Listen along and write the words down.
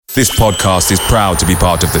This podcast is proud to be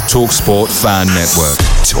part of the TalkSport Fan Network.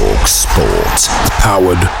 TalkSport.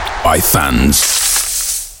 Powered by fans.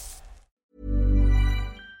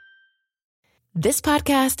 This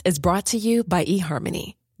podcast is brought to you by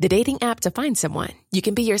eHarmony, the dating app to find someone you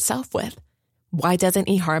can be yourself with. Why doesn't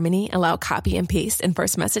eHarmony allow copy and paste in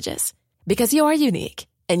first messages? Because you are unique,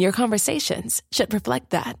 and your conversations should reflect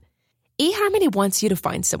that. eHarmony wants you to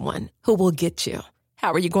find someone who will get you.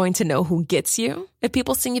 How are you going to know who gets you? If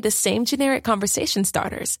people send you the same generic conversation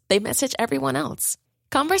starters they message everyone else.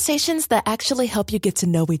 Conversations that actually help you get to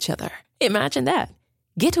know each other. Imagine that.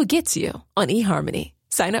 Get who gets you on eHarmony.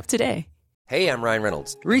 Sign up today. Hey, I'm Ryan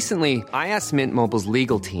Reynolds. Recently, I asked Mint Mobile's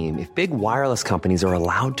legal team if big wireless companies are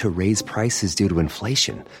allowed to raise prices due to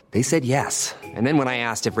inflation. They said yes. And then when I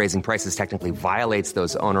asked if raising prices technically violates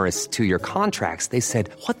those onerous two-year contracts, they said,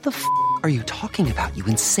 "What the f*** are you talking about, you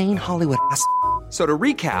insane Hollywood ass?" So to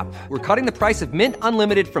recap, we're cutting the price of Mint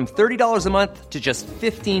Unlimited from $30 a month to just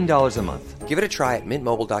 $15 a month. Give it a try at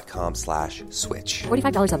mintmobile.com/switch.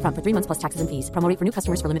 $45 up front for 3 months plus taxes and fees. Promo rate for new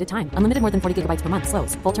customers for limited time. Unlimited more than 40 gigabytes per month.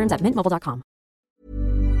 Slows full terms at mintmobile.com.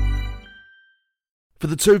 For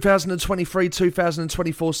the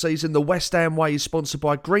 2023-2024 season, the West Ham Way is sponsored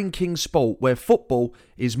by Greene King Sport, where football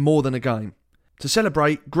is more than a game. To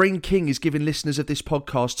celebrate, Greene King is giving listeners of this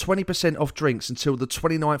podcast 20% off drinks until the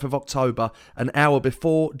 29th of October, an hour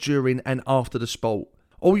before, during and after the sport.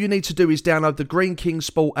 All you need to do is download the Greene King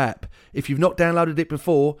Sport app. If you've not downloaded it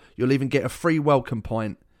before, you'll even get a free welcome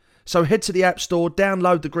pint. So head to the App Store,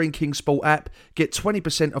 download the Greene King Sport app, get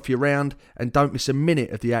 20% off your round, and don't miss a minute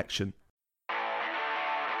of the action.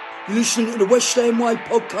 You're listening to the West Ham Way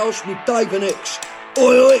podcast with Dave and X.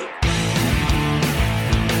 Oi, oi!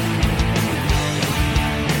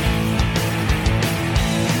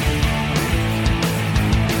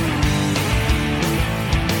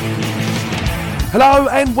 Hello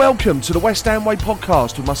and welcome to the West Ham Way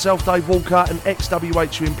podcast with myself, Dave Walker, an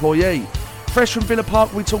ex-WHU employee. Fresh from Villa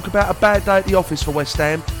Park, we talk about a bad day at the office for West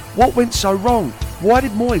Ham. What went so wrong? Why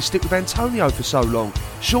did Moyes stick with Antonio for so long?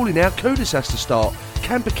 Surely now Kudus has to start.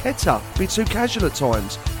 Can Paqueta be too casual at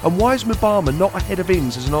times? And why is Mubama not ahead of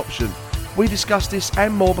Ings as an option? We discuss this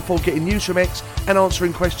and more before getting news from X and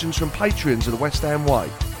answering questions from Patreons of the West Ham Way.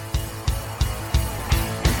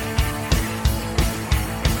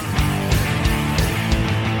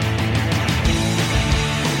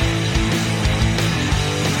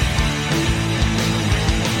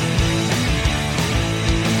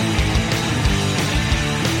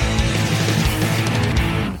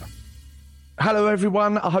 Hello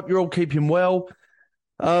everyone, I hope you're all keeping well.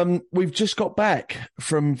 We've just got back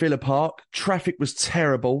from Villa Park. Traffic was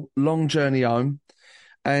terrible, long journey home.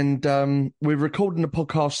 And we're recording the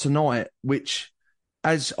podcast tonight, which,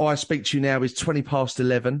 as I speak to you now, is 20 past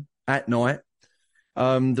 11 at night.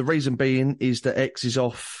 The reason being is that X is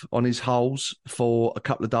off on his holes for a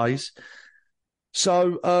couple of days.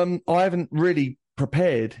 So I haven't really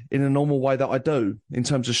prepared in a normal way that I do in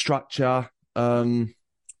terms of structure,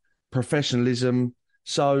 professionalism.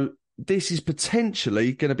 So this is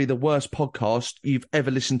potentially going to be the worst podcast you've ever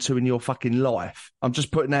listened to in your fucking life. I'm just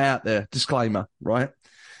putting that out there. Disclaimer, right?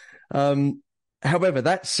 However,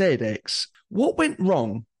 that said, X, what went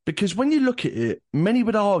wrong? Because when you look at it, many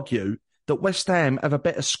would argue that West Ham have a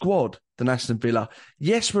better squad than Aston Villa.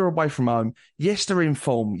 Yes, we're away from home. Yes, they're in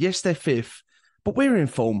form. Yes, they're fifth. But we're in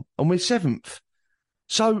form and we're seventh.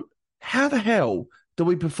 So how the hell do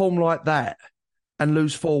we perform like that and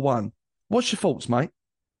lose 4-1. What's your thoughts, mate?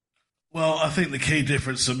 Well, I think the key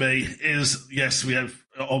difference for me is, yes, we have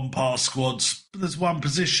on-par squads, but there's one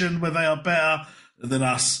position where they are better than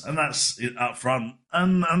us, and that's up front.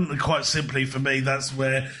 And quite simply for me, that's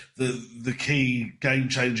where the key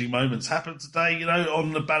game-changing moments happen today. You know,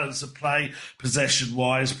 on the balance of play,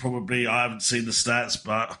 possession-wise, probably I haven't seen the stats,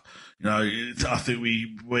 but you know, I think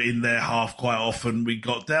we were in their half quite often. We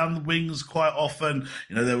got down the wings quite often.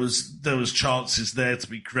 You know, there was chances there to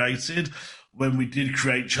be created. When we did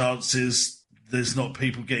create chances, there's not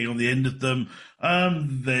people getting on the end of them.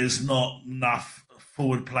 There's not enough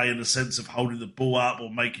forward play in the sense of holding the ball up or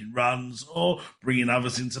making runs or bringing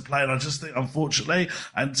others into play. And I just think, unfortunately,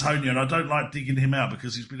 Antonio, and I don't like digging him out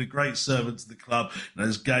because he's been a great servant to the club. You know,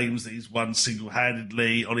 there's games that he's won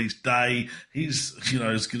single-handedly on his day. He's, you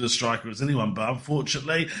know, as good a striker as anyone. But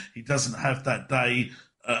unfortunately, he doesn't have that day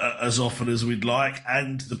as often as we'd like,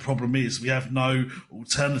 and the problem is we have no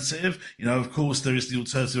alternative. Of course, there is the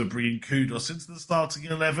alternative of bringing Kudus into the starting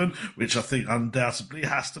 11, which I think undoubtedly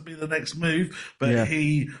has to be the next move, but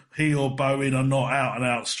he or Bowen are not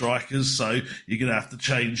out-and-out strikers, so you're going to have to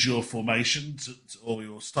change your formation or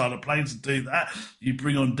your style of play to do that. You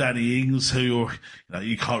bring on Danny Ings, who,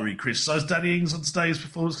 you can't really criticise Danny Ings on today's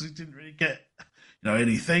performance because he didn't really get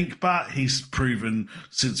anything, but he's proven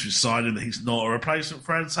since we signed him that he's not a replacement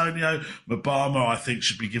for Antonio. Mabama, I think,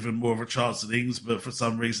 should be given more of a chance than Ings, but for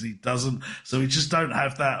some reason he doesn't. So we just don't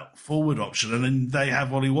have that forward option. And then they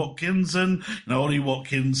have Ollie Watkins, and Ollie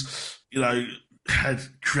Watkins, had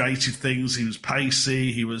created things. He was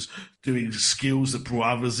pacey. He was doing skills that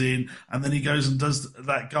brought others in. And then he goes and does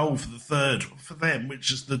that goal for the third for them,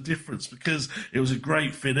 which is the difference, because it was a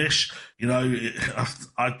great finish.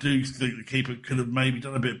 I do think the keeper could have maybe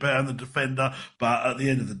done a bit better than the defender, but at the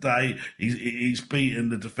end of the day, he's beaten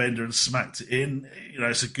the defender and smacked it in.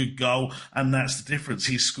 It's a good goal, and that's the difference.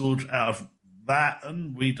 He scored out of that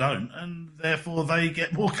and we don't, and therefore they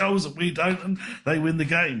get more goals than we don't and they win the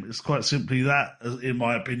game. It's quite simply that, in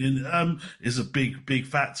my opinion, is a big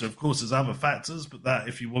factor. Of course there's other factors, but that,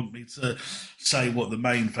 if you want me to say what the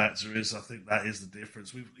main factor is, I think that is the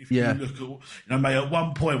difference. If you look at, mate, at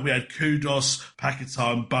one point we had Kudus,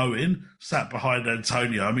 Paquetá and Bowen sat behind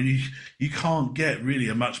Antonio. I mean, you can't get really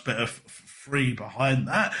a much better free behind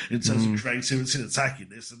that in terms of creativity and attacking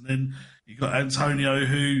this. And then you got Antonio,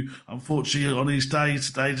 who unfortunately on his day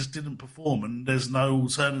today just didn't perform, and there's no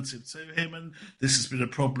alternative to him. And this has been a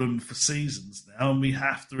problem for seasons now, and we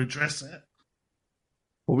have to address it.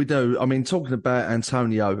 Well, we do. I mean, talking about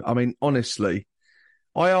Antonio, I mean, honestly,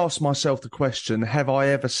 I asked myself the question, have I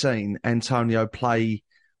ever seen Antonio play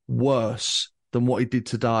worse than what he did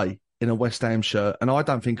today in a West Ham shirt? And I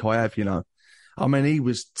don't think I have, I mean, he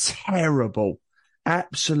was terrible,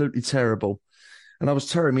 absolutely terrible. And I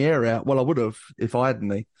was tearing my hair out. Well, I would have if I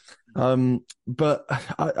hadn't. But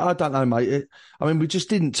I don't know, mate. We just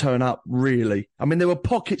didn't turn up, really. I mean, there were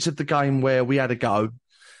pockets of the game where we had a go.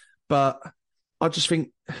 But I just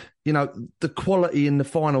think, the quality in the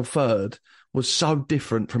final third was so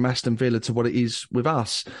different from Aston Villa to what it is with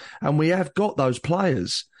us. And we have got those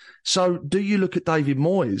players. So do you look at David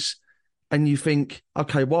Moyes and you think,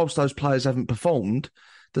 okay, whilst those players haven't performed,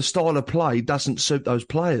 the style of play doesn't suit those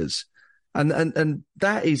players? And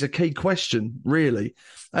that is a key question, really.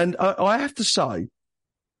 And I have to say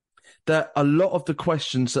that a lot of the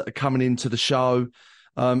questions that are coming into the show,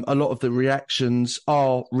 a lot of the reactions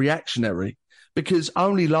are reactionary, because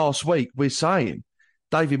only last week we're saying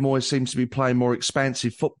David Moyes seems to be playing more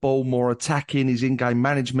expansive football, more attacking, his in-game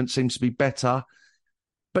management seems to be better.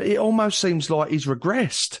 But it almost seems like he's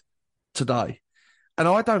regressed today. And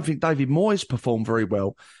I don't think David Moyes performed very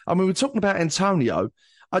well. I mean, we're talking about Antonio.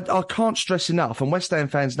 I can't stress enough, and West Ham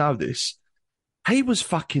fans know this, he was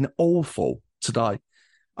fucking awful today.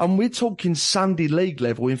 And we're talking Sunday League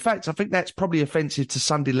level. In fact, I think that's probably offensive to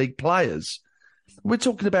Sunday League players. We're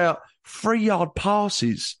talking about 3-yard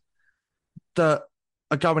passes that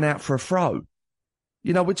are going out for a throw.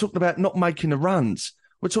 We're talking about not making the runs.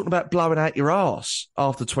 We're talking about blowing out your arse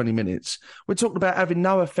after 20 minutes. We're talking about having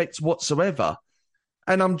no effect whatsoever.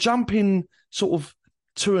 And I'm jumping sort of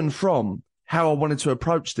to and from how I wanted to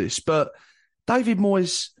approach this. But David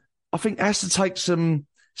Moyes, I think, has to take some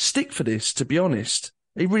stick for this, to be honest.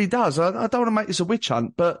 He really does. I don't want to make this a witch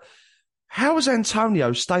hunt, but how has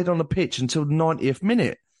Antonio stayed on the pitch until the 90th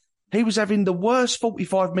minute? He was having the worst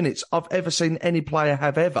 45 minutes I've ever seen any player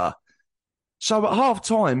have ever. So at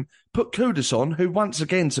half-time, put Kudus on, who once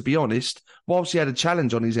again, to be honest, whilst he had a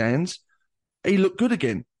challenge on his hands, he looked good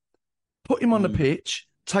again. Put him on the pitch,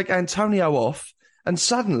 take Antonio off, and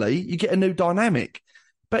suddenly you get a new dynamic.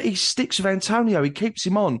 But he sticks with Antonio. He keeps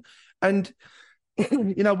him on. And,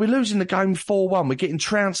 we're losing the game 4-1. We're getting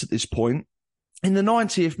trounced at this point. In the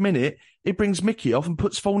 90th minute, he brings Mickey off and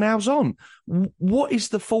puts Fornals on. What is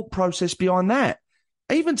the thought process behind that?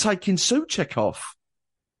 Even taking Souček off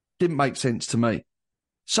didn't make sense to me.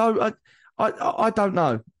 So I don't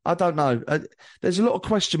know. I don't know. There's a lot of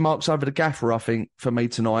question marks over the gaffer, I think, for me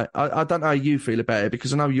tonight. I don't know how you feel about it,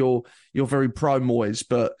 because I know you're very pro Moyes,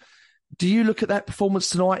 but do you look at that performance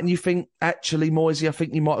tonight and you think, actually, Moyesy, I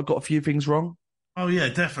think you might have got a few things wrong? Oh, yeah,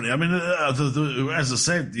 definitely. I mean, as I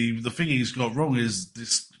said, the thing he's got wrong is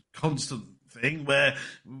this constant thing where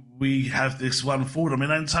we have this one forward. I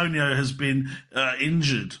mean, Antonio has been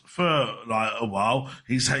injured for like a while.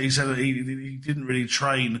 He said he didn't really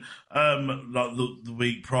train like the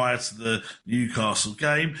week prior to the Newcastle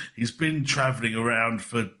game. He's been travelling around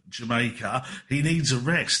for Jamaica. He needs a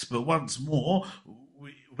rest, but once more,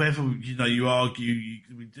 whether you argue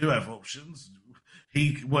we do have options.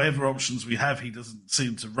 Whatever options we have, he doesn't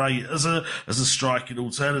seem to rate as a striking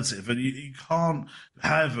alternative. And you can't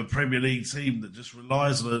have a Premier League team that just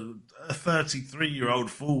relies on a 33-year-old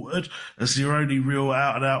forward as your only real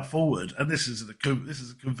out-and-out forward. And this is a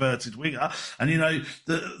converted winger. And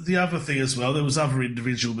the other thing as well, there was other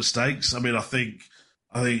individual mistakes. I mean, I think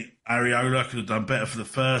Areola could have done better for the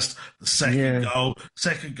first. The second goal.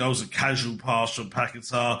 Second goal's a casual pass from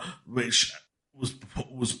Paquetá, which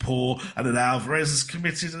was poor, and then Alvarez has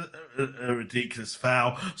committed a ridiculous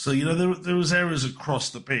foul. So there was errors across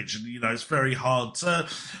the pitch, and it's very hard to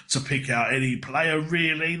pick out any player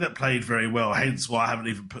really that played very well. Hence why I haven't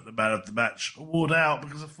even put the man of the match award out,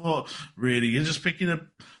 because I thought really you're just picking the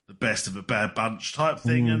best of a bad bunch type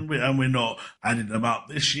thing, and we're not adding them up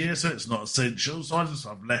this year, so it's not essential. So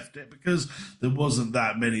I've left it because there wasn't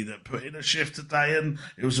that many that put in a shift today, and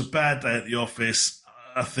it was a bad day at the office.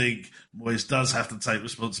 I think Moyes does have to take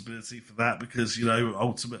responsibility for that, because,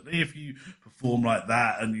 ultimately if you perform like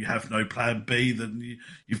that and you have no plan B, then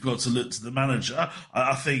you've got to look to the manager.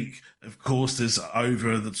 I think, of course, there's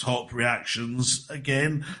over-the-top reactions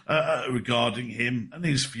again regarding him and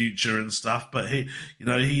his future and stuff, but he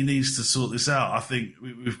needs to sort this out. I think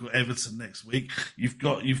we've got Everton next week. You've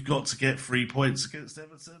got to get 3 points against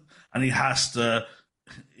Everton, and he has to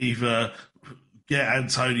either get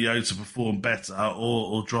Antonio to perform better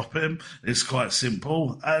or drop him. It's quite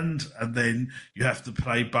simple. And then you have to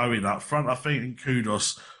play Bowen up front, I think, and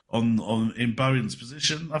Kudus in Bowen's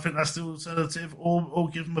position. I think that's the alternative, or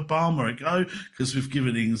give him Obama a go, because we've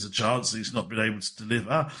given Ings a chance and he's not been able to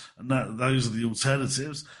deliver, and those are the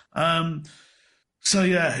alternatives. So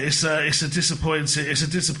yeah, it's a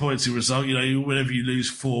disappointing result. Whenever you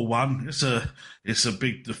lose 4-1, it's a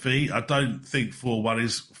big defeat. I don't think 4-1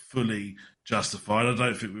 is fully justified. I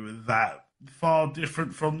don't think we were that far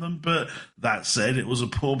different from them, but that said, it was a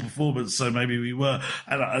poor performance, so maybe we were.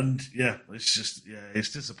 And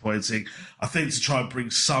it's disappointing. I think to try and bring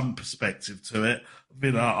some perspective to it,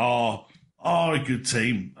 Villa are a good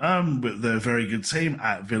team. They're a very good team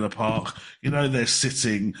at Villa Park. They're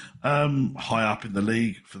sitting high up in the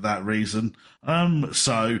league for that reason.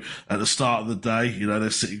 So at the start of the day, they're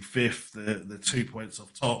sitting fifth. They're 2 points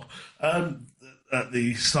off top. At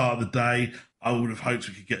the start of the day, I would have hoped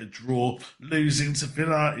we could get a draw. Losing to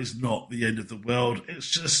Villa is not the end of the world. It's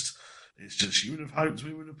just you would have hoped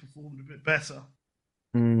we would have performed a bit better.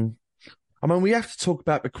 I mean, we have to talk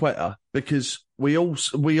about Paquetá, because we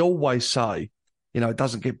always say, it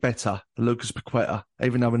doesn't get better, Lucas Paquetá,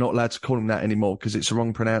 even though we're not allowed to call him that anymore because it's a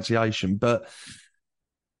wrong pronunciation. But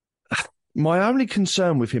my only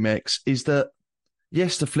concern with him, X, is that,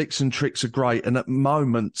 yes, the flicks and tricks are great, and at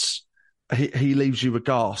moments he leaves you a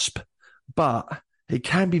gasp, but he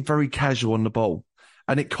can be very casual on the ball,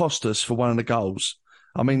 and it cost us for one of the goals.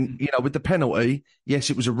 I mean, with the penalty, yes,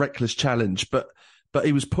 it was a reckless challenge, but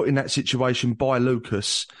he was put in that situation by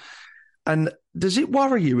Lucas. And does it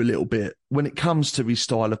worry you a little bit when it comes to his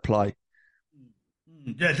style of play?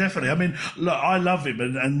 Yeah, definitely. I mean, look, I love him,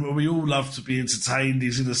 and we all love to be entertained.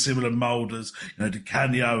 He's in a similar mould as Di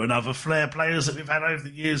Canio and other flair players that we've had over the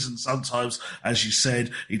years. And sometimes, as you said,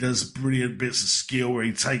 he does brilliant bits of skill where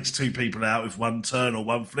he takes two people out with one turn or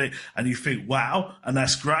one flick, and you think, wow, and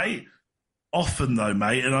that's great. Often, though,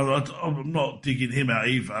 mate, and I'm not digging him out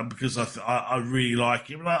either, because I really like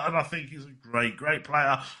him, and I think he's a great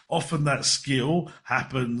player. Often that skill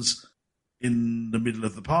happens in the middle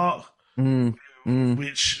of the park.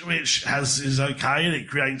 Which is okay, and it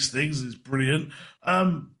creates things, it's brilliant,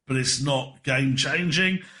 but it's not game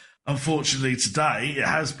changing. Unfortunately, today it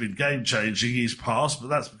has been game changing. He's passed, but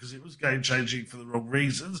that's because it was game changing for the wrong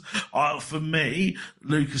reasons. For me,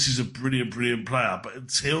 Lucas is a brilliant player, but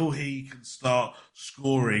until he can start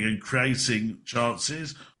scoring and creating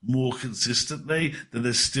chances more consistently, then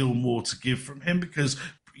there's still more to give from him. Because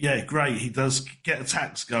yeah, great, he does get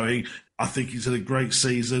attacks going. I think he's had a great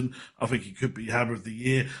season. I think he could be Hammer of the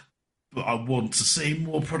Year. But I want to see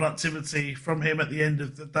more productivity from him at the end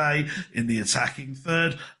of the day in the attacking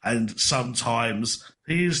third. And sometimes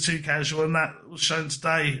he is too casual, and that was shown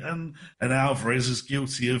today. And Alvarez is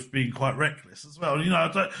guilty of being quite reckless as well.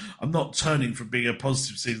 I'm not turning from being a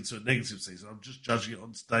positive season to a negative season. I'm just judging it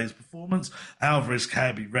on today's performance. Alvarez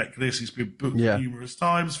can be reckless. He's been booked numerous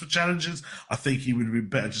times for challenges. I think he would have been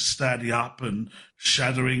better just standing up and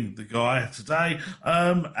shadowing the guy today.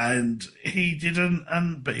 And he didn't,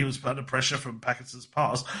 but he was under pressure from Paquetá's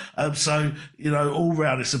pass. So, all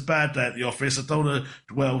round, it's a bad day at the office. I don't want to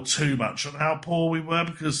dwell too much on how poor we were were,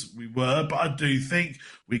 because we were, but I do think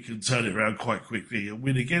we can turn it around quite quickly and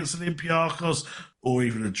win against Olympiacos, or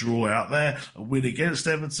even a draw out there, a win against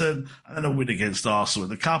Everton, and then a win against Arsenal.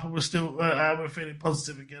 And the couple we're still we're feeling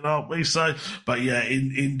positive again, aren't we? So, but yeah,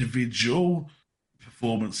 in individual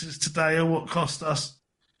performances today are what cost us.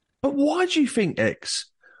 But why do you think,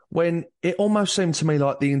 X, when it almost seemed to me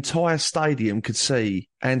like the entire stadium could see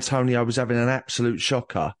Antonio was having an absolute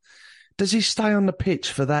shocker, does he stay on the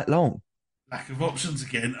pitch for that long? Lack of options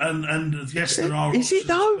again. And yes, there are options. Is it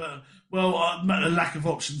though? But, well, a lack of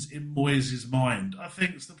options in Moyes' mind. I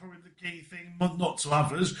think it's probably the key thing, not to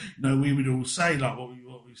others. You know, we would all say, like what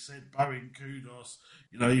we said, Bowen, Kudos,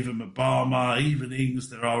 you know, even Mabama, even Ings,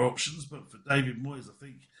 there are options. But for David Moyes, I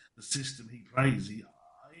think the system he plays, he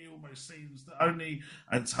almost seems that only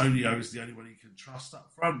Antonio is the only one he can trust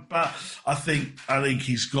up front. But I think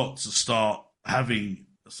he's got to start having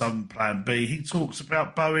some plan B. He talks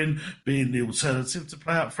about Bowen being the alternative to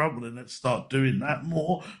play up front. Well, then let's start doing that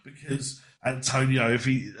more, because Antonio, if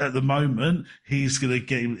he at the moment, he's going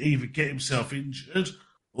to either get himself injured,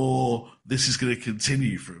 or this is going to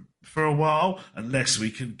continue for a while, unless we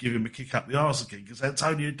can give him a kick up the arse again. Because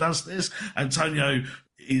Antonio does this. Antonio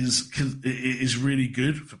is really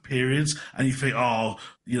good for periods, and you think, oh,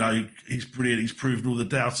 you know, he's brilliant, he's proven all the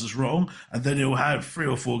doubters wrong, and then he'll have 3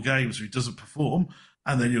 or 4 games where he doesn't perform,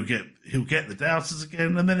 and then he'll get the doubters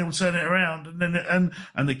again, and then he'll turn it around.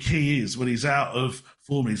 And the key is, when he's out of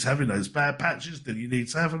form, he's having those bad patches, then you need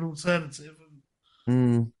to have an alternative.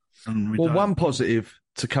 One positive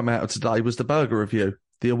to come out of today was the burger review,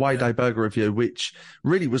 the away day burger review, which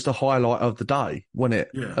really was the highlight of the day, wasn't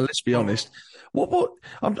it? Yeah. And let's be honest. What?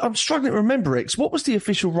 I'm struggling to remember, X. What was the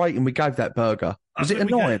official rating we gave that burger? Was it a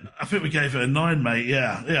 9? I think we gave it a 9, mate.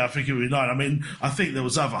 Yeah, I think it was a 9. I mean, I think there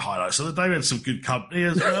was other highlights. So they had some good company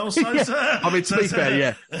as well. So, yeah. I mean, to be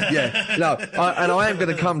fair, yeah. No, I am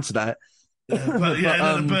going to come to that. But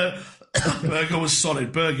Burger was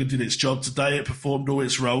solid. Burger did its job today. It performed all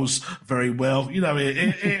its roles very well. You know,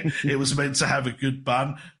 it was meant to have a good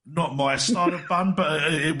bun. Not my style of bun,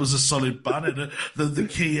 but it was a solid bun. And the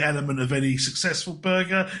key element of any successful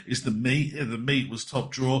burger is the meat. The meat was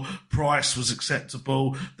top drawer. Price was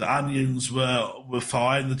acceptable. The onions were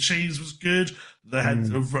fine. The cheese was good. They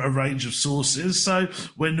had a range of sauces. So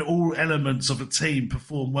when all elements of a team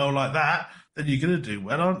perform well like that, then you're going to do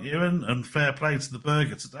well, aren't you? And fair play to the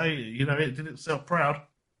burger today. You know, it did itself proud.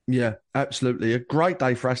 Yeah, absolutely. A great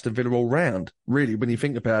day for Aston Villa all round, really, when you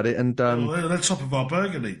think about it. And they're top of our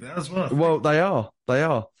burger league there as well. Well, they are.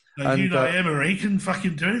 And, Emery can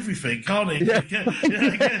fucking do everything, can't he? Yeah.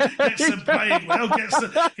 Gets them playing well, gets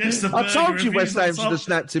the burger. I told you West Ham should have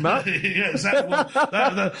snapped him up. Yeah, exactly.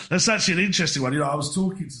 Well, that's actually an interesting one. You know, I was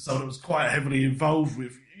talking to someone that was quite heavily involved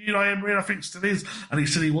with, you know, Emery, I think still is, and he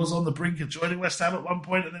said he was on the brink of joining West Ham at one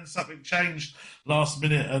point, and then something changed last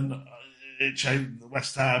minute, and it changed the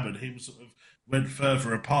West Ham, and him sort of went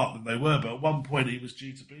further apart than they were. But at one point, he was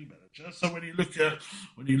due to be manager. So when you look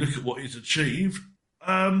at what he's achieved,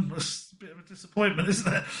 it's a bit of a disappointment,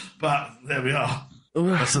 isn't it? But there we are.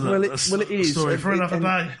 It is a story for another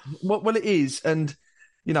day. Well, it is, and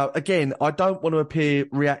you know, again, I don't want to appear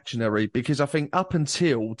reactionary, because I think up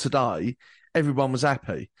until today, everyone was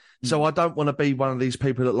happy. So I don't want to be one of these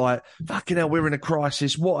people that like, fucking hell, we're in a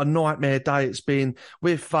crisis. What a nightmare day it's been.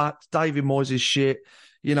 We're fucked. David Moyes is shit.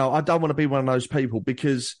 You know, I don't want to be one of those people,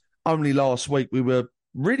 because only last week we were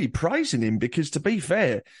really praising him, because to be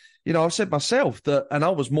fair, you know, I said myself that, and I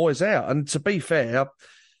was Moyes out. And to be fair,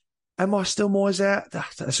 am I still Moyes out?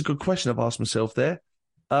 That's a good question I've asked myself there.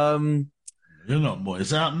 You're not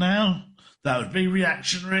Moyes out now. That would be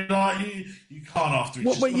reactionary. Like you can't after it.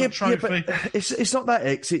 A trophy. But it's not that,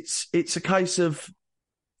 X. It's a case of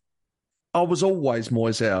I was always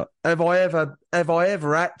Moyes out. Have I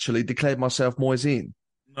ever actually declared myself Moyes in?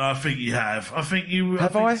 No, I think you have. I think you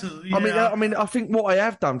have. I mean, I think what I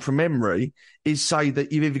have done from memory is say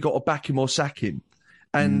that you've either got to back him or sack him,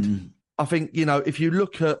 and I think, you know, if you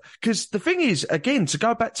look at, because the thing is, again, to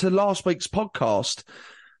go back to last week's podcast,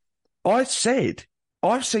 I said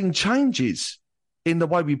I've seen changes in the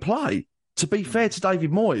way we play. To be fair to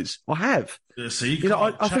David Moyes, I have. Yeah, so you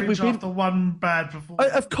can't I think we've been after one bad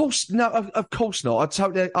performance. Of course not.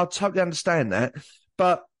 I totally understand that.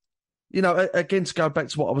 But you know, again, to go back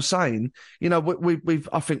to what I was saying, you know,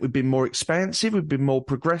 I think we've been more expansive, we've been more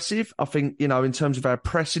progressive. I think, you know, in terms of our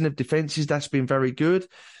pressing of defences, that's been very good.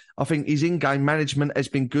 I think his in-game management has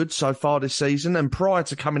been good so far this season. And prior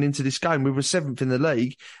to coming into this game, we were 7th in the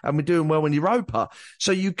league and we're doing well in Europa.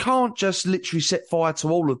 So you can't just literally set fire to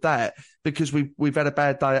all of that because we've had a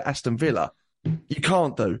bad day at Aston Villa. You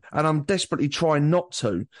can't do. And I'm desperately trying not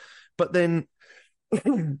to. But then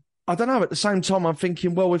I don't know. At the same time, I'm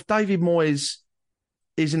thinking, well, if David Moyes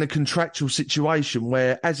is in a contractual situation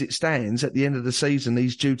where, as it stands, at the end of the season,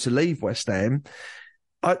 he's due to leave West Ham,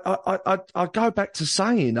 I go back to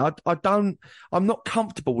saying I'm not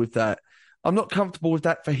comfortable with that. I'm not comfortable with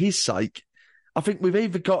that for his sake. I think we've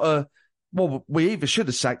either we either should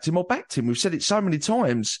have sacked him or backed him. We've said it so many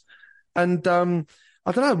times. And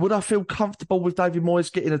I don't know, would I feel comfortable with David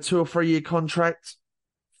Moyes getting a 2 or 3 year contract?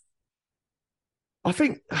 I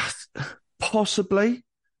think possibly.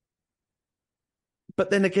 But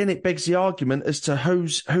then again, it begs the argument as to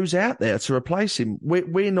who's out there to replace him.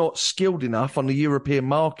 We're not skilled enough on the European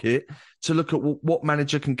market to look at what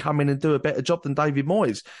manager can come in and do a better job than David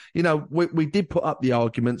Moyes. You know, we did put up the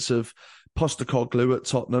arguments of Postecoglou at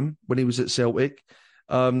Tottenham when he was at Celtic,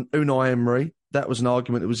 Unai Emery. That was an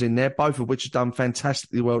argument that was in there, both of which have done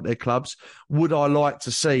fantastically well at their clubs. Would I like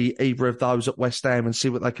to see either of those at West Ham and see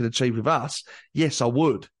what they can achieve with us? Yes, I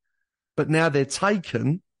would. But now they're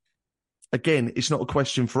taken. Again, it's not a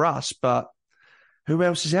question for us, but who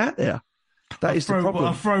else is out there? That is the problem.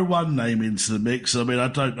 I'll throw one name into the mix. I mean, I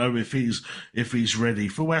don't know if he's ready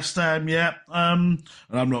for West Ham yet. And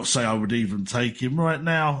I'm not saying I would even take him right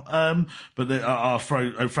now. But I'll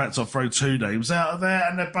throw 2 names out of there,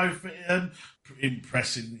 and they're both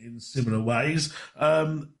impressing in similar ways.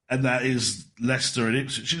 And that is Leicester and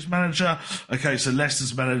Ipswich's manager. Okay, so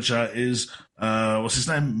Leicester's manager is, what's his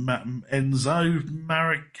name? Enzo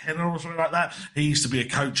Maracena or something like that. He used to be a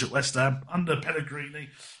coach at West Ham under Pellegrini.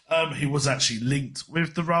 He was actually linked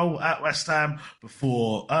with the role at West Ham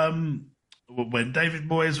before, when David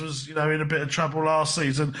Moyes was, in a bit of trouble last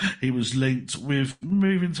season. He was linked with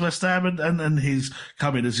moving to West Ham, and he's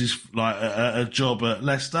come in as his a job at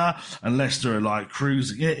Leicester, and Leicester are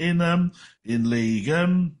cruising it in league,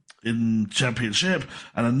 in Championship,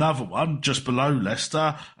 and another one just below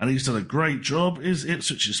Leicester, and he's done a great job, is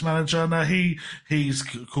Ipswich's manager. Now he's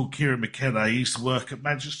called Kieran McKenna. He used to work at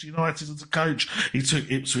Manchester United as a coach. He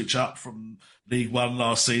took Ipswich up from League One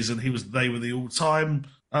last season. They were the all-time,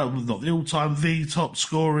 not the all-time, the top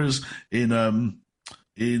scorers in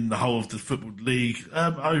the whole of the Football League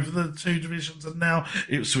over the 2 divisions, and now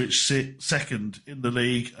Ipswich sit second in the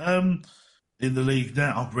league. In the league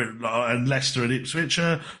now, and Leicester and Ipswich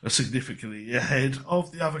are significantly ahead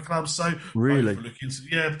of the other clubs. So really,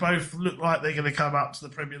 both look like they're going to come up to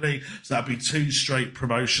the Premier League. So that'd be 2 straight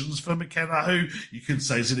promotions for McKenna, who you could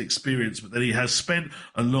say is inexperienced, but then he has spent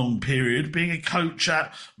a long period being a coach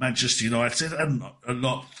at Manchester United, and a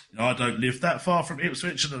lot. I don't live that far from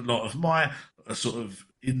Ipswich, and a lot of my sort of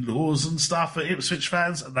in-laws and stuff are Ipswich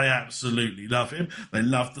fans, and they absolutely love him. They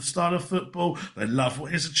love the style of football. They love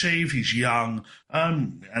what he's achieved. He's young,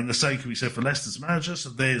 and the same can be said for Leicester's manager. So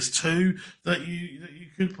there's 2 that you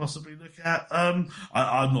could possibly look at. I'm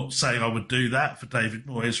not saying I would do that for David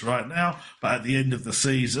Moyes right now, but at the end of the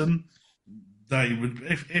season, they would.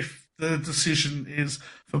 If the decision is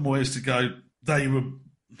for Moyes to go, they would.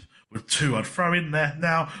 With 2, I'd throw in there.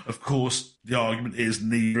 Now, of course, the argument is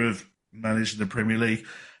neither of managing the Premier League,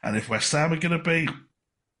 and if West Ham are going to be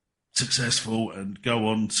successful and go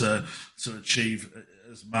on to achieve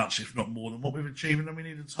as much, if not more, than what we've achieved, then we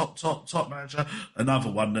need a top manager.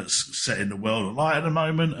 Another one that's setting the world alight at the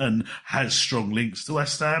moment and has strong links to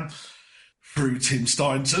West Ham through Tim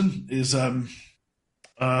Steidten is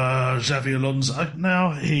Xabi Alonso.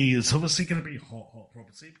 Now, he is obviously going to be hot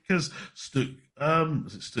property because Stuttgart,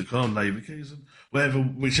 Leverkusen,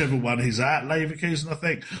 whichever one he's at, Leverkusen, I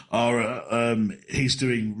think, he's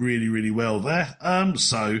doing really, really well there.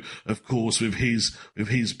 So of course, with his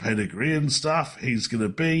pedigree and stuff, he's going to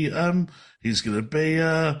be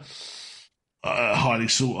highly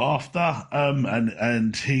sought after,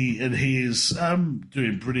 and he is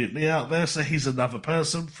doing brilliantly out there. So he's another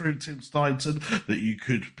person through Tim Steidten that you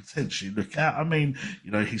could potentially look at. I mean,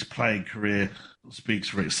 his playing career speaks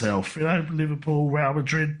for itself. Liverpool, Real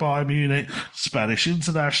Madrid, Bayern Munich, Spanish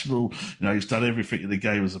international. He's done everything in the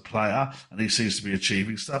game as a player, and he seems to be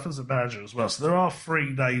achieving stuff as a manager as well. So there are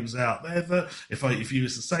 3 names out there that, if you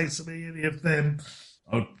was to say to me any of them,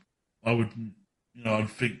 I would. I'd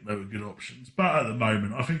think they were good options. But at the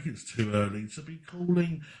moment, I think it's too early to be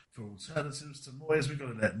calling for alternatives to Moyes. We've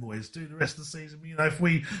got to let Moyes do the rest of the season. If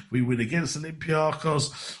we win against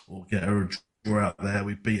Olympiacos or get a draw out there,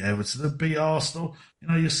 we beat Everton and beat Arsenal,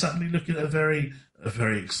 you're suddenly looking at a very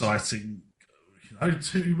exciting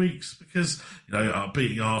 2 weeks, because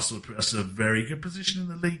beating Arsenal would put us in a very good position in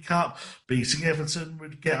the League Cup. Beating Everton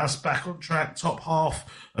would get us back on track, top half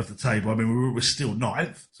of the table. I mean, we're still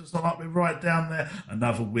 9th, so it's not like we're right down there.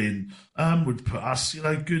 Another win would put us,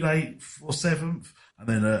 good 8th or 7th, and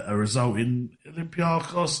then a result in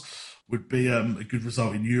Olympiacos would be a good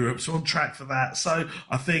result in Europe. So on track for that. So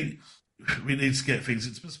I think we need to get things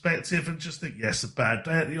into perspective and just think, yes, a bad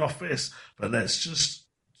day at the office, but let's just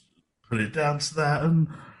put it down to that and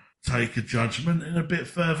take a judgment in a bit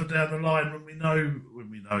further down the line when we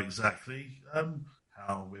know exactly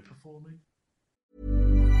how we're performing.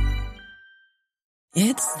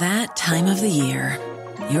 It's that time of the year.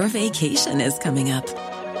 Your vacation is coming up.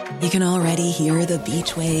 You can already hear the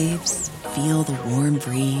beach waves, feel the warm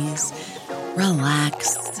breeze,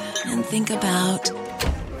 relax, and think about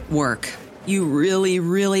work. You really,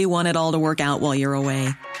 really want it all to work out while you're away.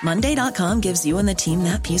 Monday.com gives you and the team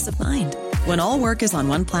that peace of mind. When all work is on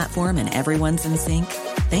one platform and everyone's in sync,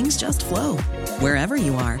 things just flow. Wherever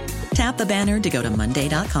you are, tap the banner to go to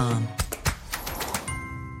Monday.com.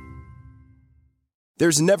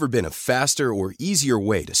 There's never been a faster or easier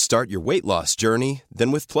way to start your weight loss journey than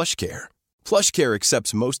with PlushCare. PlushCare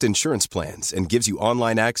accepts most insurance plans and gives you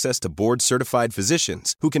online access to board-certified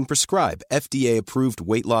physicians who can prescribe FDA-approved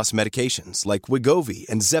weight loss medications like Wegovy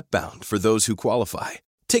and Zepbound for those who qualify.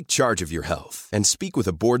 Take charge of your health and speak with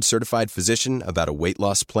a board-certified physician about a weight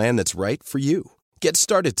loss plan that's right for you. Get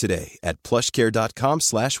started today at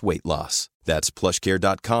plushcare.com/weight loss. That's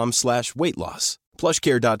plushcare.com/weight loss.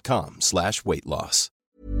 plushcare.com/weight loss.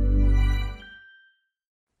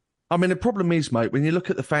 I mean, the problem is, mate, when you look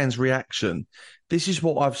at the fans' reaction, this is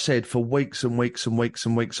what I've said for weeks and weeks and weeks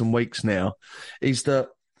and weeks and weeks now, is that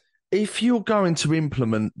if you're going to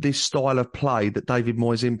implement this style of play that David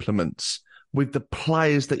Moyes implements with the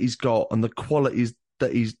players that he's got and the qualities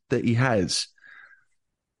that he has,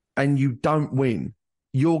 and you don't win,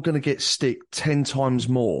 you're going to get stick 10 times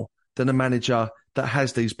more than a manager that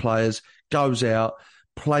has these players, goes out,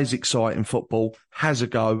 plays exciting football, has a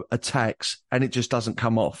go, attacks, and it just doesn't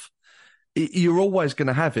come off. You're always going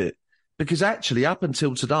to have it, because actually up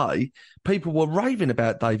until today, people were raving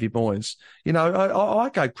about David Moyes. You know, I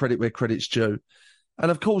gave credit where credit's due. And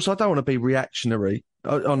of course, I don't want to be reactionary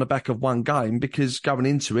on the back of one game, because going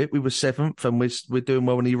into it, we were 7th and we're doing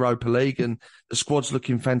well in the Europa League and the squad's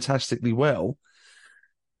looking fantastically well.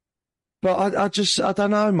 But I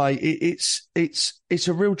don't know, mate. It's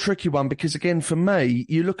a real tricky one, because again, for me,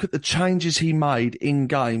 you look at the changes he made in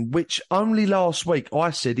game, which only last week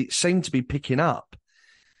I said it seemed to be picking up.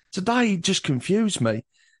 Today, he just confused me.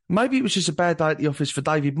 Maybe it was just a bad day at the office for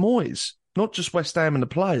David Moyes, not just West Ham and the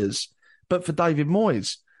players, but for David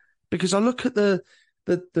Moyes, because I look at the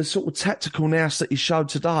sort of tactical nous that he showed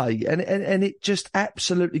today, and it just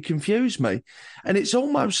absolutely confused me. And it's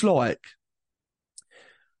almost like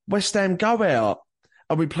West Ham go out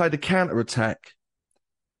and we play the counter-attack.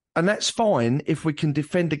 And that's fine if we can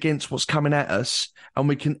defend against what's coming at us and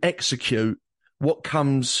we can execute what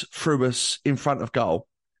comes through us in front of goal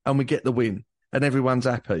and we get the win and everyone's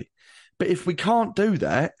happy. But if we can't do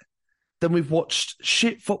that, then we've watched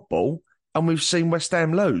shit football and we've seen West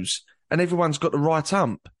Ham lose and everyone's got the right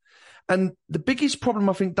hump. And the biggest problem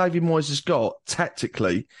I think David Moyes has got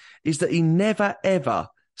tactically is that he never, ever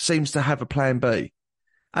seems to have a plan B.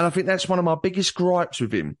 And I think that's one of my biggest gripes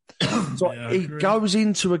with him. So Yeah, he goes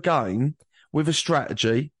into a game with a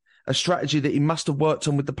strategy that he must have worked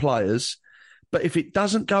on with the players. But if it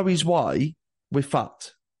doesn't go his way, we're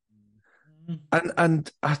fucked. And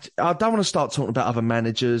I don't want to start talking about other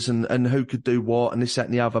managers and who could do what and this, that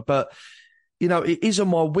and the other. But, you know, it is on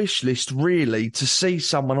my wish list, really, to see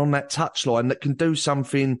someone on that touchline that can do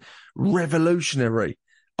something revolutionary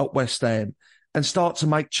at West Ham and start to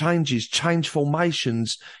make changes, change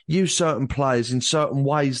formations, use certain players in certain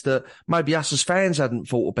ways that maybe us as fans hadn't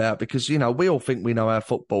thought about, because, you know, we all think we know our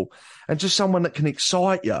football, and just someone that can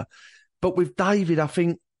excite you. But with David, I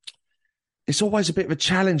think it's always a bit of a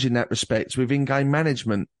challenge in that respect with in-game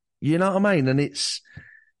management. You know what I mean? And it's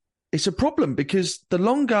a problem, because the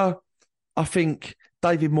longer I think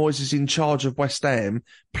David Moyes is in charge of West Ham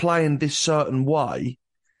playing this certain way,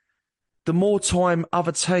 the more time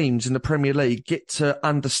other teams in the Premier League get to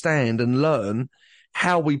understand and learn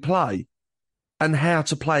how we play and how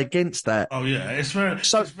to play against that. Oh, yeah. It's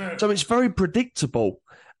very predictable.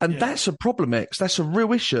 And that's a problem, X. That's a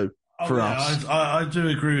real issue for us. I do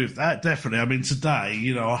agree with that, definitely. I mean, today,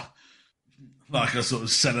 you know, like I sort of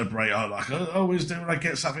celebrate, I always do when I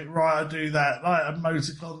get something right, I do that, like a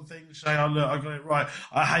emoticon thing, say, oh, look, I got it right.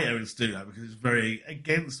 I hate having to do that because it's very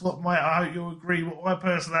against I hope you'll agree, what my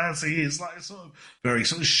personality is. Like, it's sort of very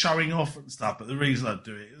sort of showing off and stuff. But the reason I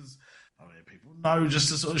do it is, I mean, people know, just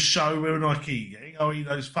to sort of show where and I keep getting, oh, he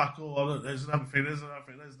knows fuck all, oh, look, there's another thing, there's another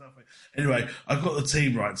thing, there's another thing. Anyway, I've got the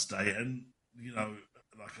team right today, and, you know,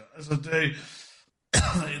 like, as I do,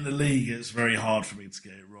 in the league, it's very hard for me to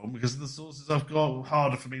get it wrong because of the sources I've got,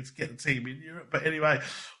 harder for me to get the team in Europe. But anyway,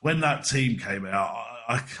 when that team came out,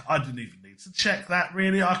 I didn't even need to check that,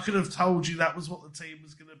 really. I could have told you that was what the team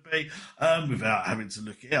was going to be without having to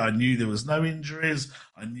look at it. I knew there was no injuries.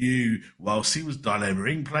 I knew whilst he was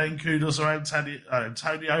dilemma-ing playing Kudus or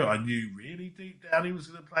Antonio, I knew really deep down he was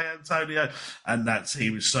going to play Antonio. And that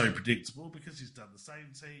team is so predictable because he's done the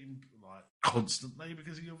same team constantly,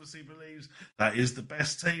 because he obviously believes that is the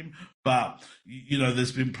best team. But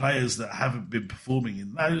there's been players that haven't been performing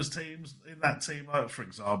in those teams, in that team, like for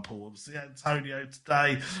example, obviously Antonio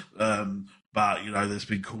today. But there's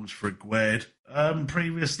been calls for Aguerd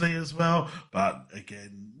previously as well. But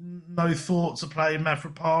again, no thought to play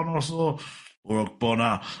Mavropanos or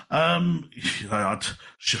Ogbonna.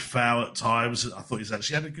 Shafau at times, I thought he's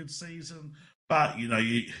actually had a good season. But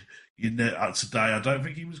today, I don't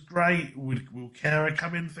think he was great. Will Kehrer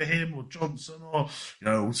come in for him, or Johnson, or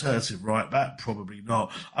alternative right back? Probably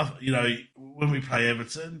not. When we play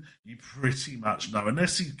Everton, you pretty much know,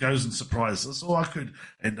 unless he goes and surprises us, or I could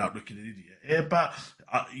end up looking an idiot here, but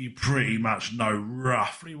you pretty much know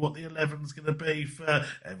roughly what the 11's going to be for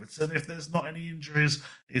Everton. If there's not any injuries,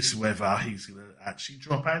 it's whether he's going to actually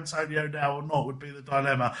drop Antonio now or not would be the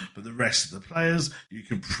dilemma. But the rest of the players, you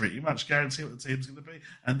can pretty much guarantee what the team's going to be,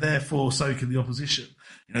 and therefore so can the opposition.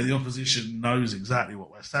 The opposition knows exactly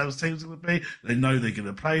what West Ham's team's going to be. They know they're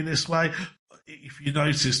going to play this way. If you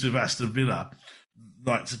noticed with Aston Villa,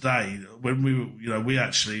 like today, when we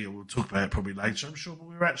actually, we'll talk about it probably later, I'm sure, but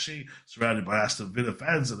we were actually surrounded by Aston Villa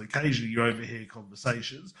fans, and occasionally you overhear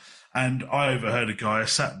conversations. And I overheard a guy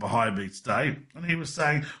sat behind me today, and he was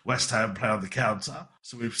saying West Ham play on the counter,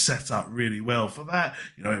 so we've set up really well for that.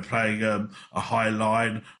 We're playing a high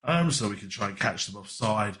line, so we can try and catch them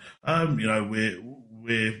offside.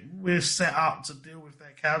 We're set up to deal with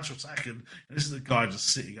their counter attack, and this is a guy just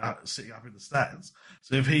sitting up in the stands.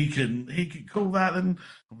 So if he can call that, then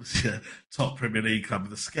obviously a top Premier League club with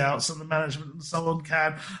the scouts and the management and so on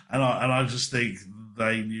can. And I just think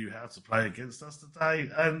they knew how to play against us today,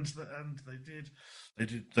 and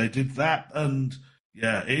they did that. And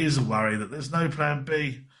yeah, it is a worry that there's no plan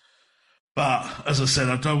B. But as I said,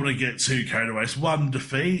 I don't want to get too carried away. It's one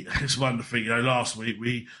defeat. Last week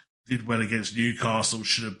we did well against Newcastle,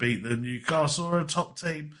 should have beaten Newcastle, or a top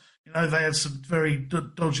team. They had some very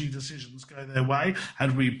dodgy decisions go their way.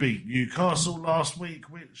 Had we beat Newcastle last week,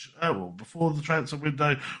 before the transfer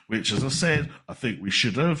window, which, as I said, I think we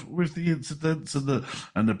should have, with the incidents and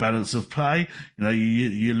the balance of play.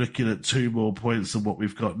 You're looking at 2 more points than what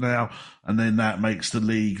we've got now, and then that makes the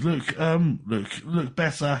league look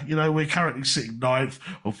better. We're currently sitting 9th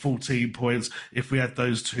on 14 points. If we had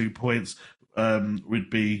those 2 points, we'd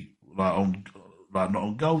be not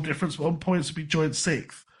on goal difference, but on points, would be joint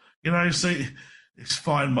 6th. So it's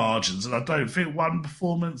fine margins, and I don't think one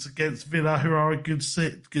performance against Villa, who are a good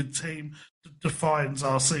team, defines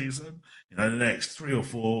our season. The next 3 or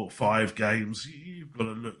 4, 5 games, you've got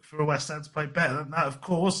to look for West Ham to play better than that, of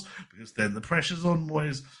course, because then the pressure's on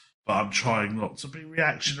Moyes. But I'm trying not to be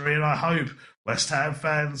reactionary, and I hope West Ham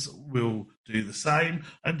fans will do the same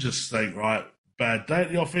and just think, right, bad day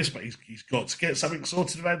at the office, but he's got to get something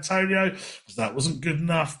sorted of Antonio, because that wasn't good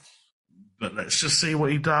enough. But let's just see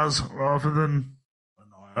what he does rather than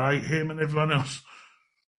annihilate him and everyone else.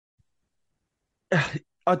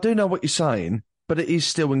 I do know what you're saying, but it is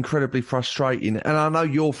still incredibly frustrating. And I know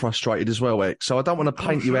you're frustrated as well, X. So I don't want to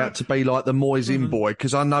paint you out to be like the Moyes in boy,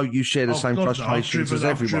 because I know you share the same frustrations as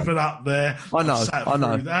everyone. I've driven up there. I know.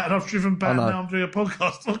 That, and I've driven back now. I'm doing a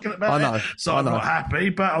podcast talking about it. So I'm not happy.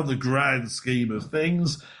 But on the grand scheme of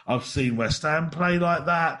things, I've seen West Ham play like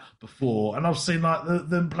that before, and I've seen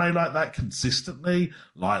them play like that consistently,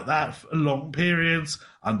 like that for long periods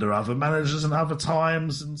under other managers and other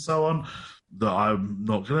times and so on. That I'm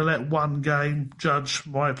not going to let one game judge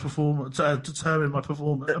my performance, determine my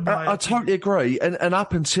performance. I totally agree. And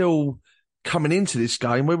up until coming into this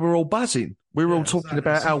game, we were all buzzing. We were all talking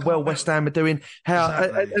about how well West Ham are doing.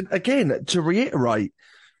 And again, to reiterate,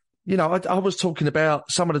 I was talking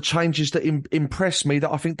about some of the changes that impressed me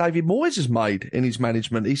that I think David Moyes has made in his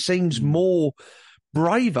management. He seems more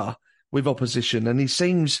braver with opposition, and he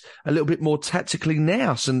seems a little bit more tactically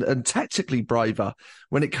nous and tactically braver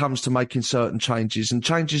when it comes to making certain changes, and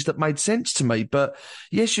changes that made sense to me. But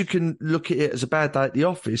yes, you can look at it as a bad day at the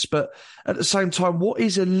office, but at the same time, what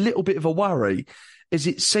is a little bit of a worry is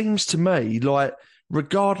it seems to me like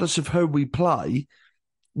regardless of who we play,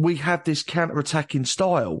 we have this counter-attacking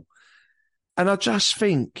style. And I just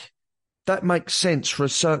think that makes sense for a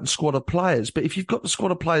certain squad of players. But if you've got the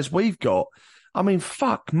squad of players we've got, I mean,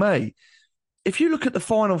 fuck me. If you look at the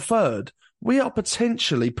final third, we are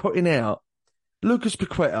potentially putting out Lucas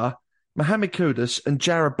Paqueta, Mohamed Kudus and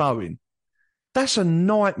Jarrod Bowen. That's a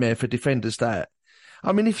nightmare for defenders, that.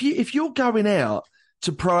 I mean, if you're going out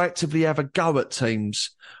to proactively have a go at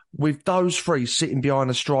teams with those three sitting behind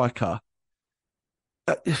a striker,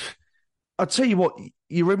 I'll tell you what,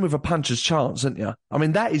 you're in with a puncher's chance, aren't you? I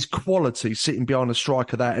mean, that is quality sitting behind a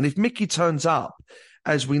striker, that. And if Mickey turns up,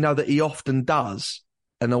 as we know that he often does,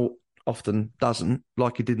 and often doesn't,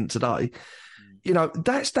 like he didn't today, you know,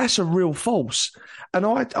 that's a real force. And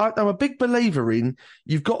I'm a big believer in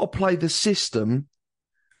you've got to play the system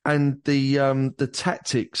and the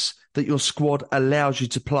tactics that your squad allows you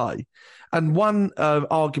to play. And one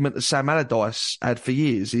argument that Sam Allardyce had for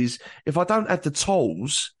years is, if I don't have the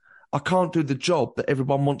tools, I can't do the job that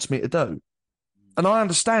everyone wants me to do. And I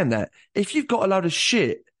understand that. If you've got a load of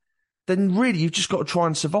shit, then really you've just got to try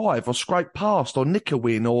and survive or scrape past or nick a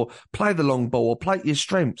win or play the long ball or play to your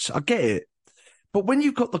strengths. I get it. But when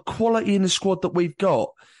you've got the quality in the squad that we've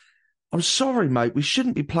got, I'm sorry, mate, we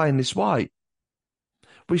shouldn't be playing this way.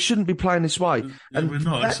 We shouldn't be playing this way. And we're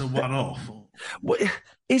not. It's a one-off.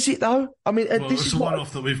 Is it, though? I mean, this it's a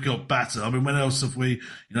one-off that we've got battered. I mean, when else have we,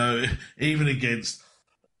 even against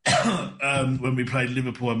when we played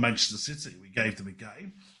Liverpool and Manchester City, we gave them a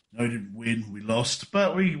game. No, we didn't win, we lost,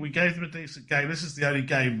 but we gave them a decent game. This is the only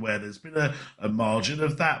game where there's been a margin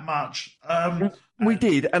of that much. We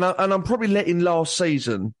did, and I'm probably letting last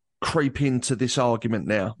season creep into this argument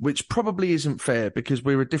now, which probably isn't fair because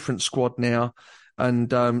we're a different squad now.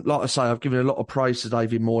 And like I say, I've given a lot of praise to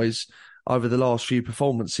David Moyes over the last few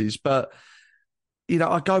performances. But,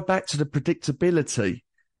 I go back to the predictability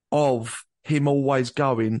of him always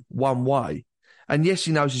going one way. And yes,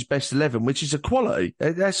 he knows his best 11, which is a quality.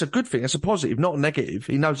 That's a good thing. That's a positive, not a negative.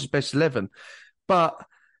 He knows his best 11. But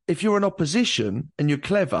if you're an opposition and you're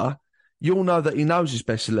clever, you'll know that he knows his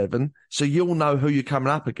best 11. So you'll know who you're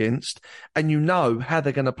coming up against and you know how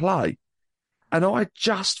they're going to play. And I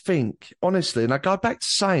just think, honestly, and I go back to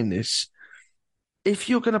saying this, if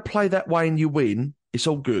you're going to play that way and you win, it's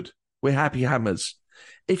all good. We're happy hammers.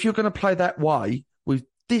 If you're going to play that way with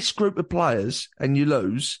this group of players and you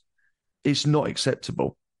lose, it's not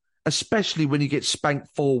acceptable, especially when you get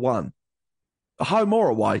spanked 4-1. Home or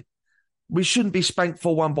away. We shouldn't be spanked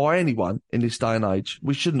 4-1 by anyone in this day and age.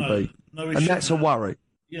 We shouldn't be. No, and that's a worry.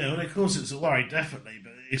 Yeah, well, of course it's a worry, definitely,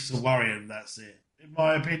 but it's a worry and that's it. In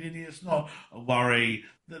my opinion, it's not a worry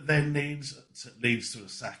that then leads to a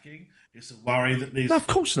sacking. It's a worry that leads. No, of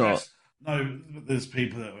course not. No, there's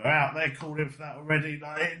people that are out there calling for that already.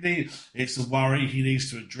 It's a worry. He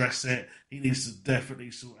needs to address it. He needs to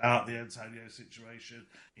definitely sort out the Antonio situation.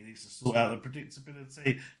 He needs to sort out the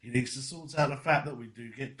predictability. He needs to sort out the fact that we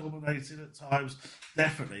do get dominated at times.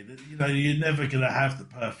 Definitely, you're never going to have the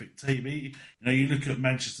perfect team. You look at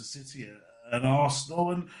Manchester City and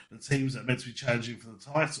Arsenal and the teams that are meant to be challenging for the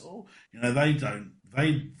title.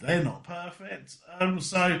 They're not perfect.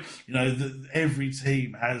 Every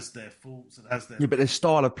team has their faults and has their... Yeah, but their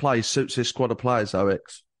style of play suits their squad of players, though,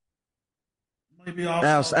 X. Maybe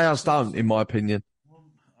ours don't, in my opinion.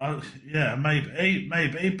 Yeah,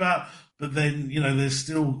 maybe, but then, there's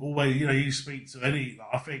still always, you speak to any...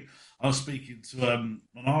 I think I was speaking to an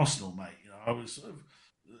Arsenal mate, I was sort of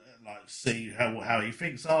see how he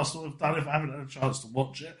thinks Arsenal have done if I haven't had a chance to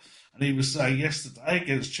watch it. And he was saying yesterday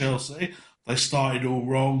against Chelsea, they started all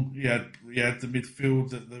wrong. He had the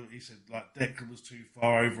midfield he said Declan was too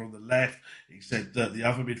far over on the left. He said that the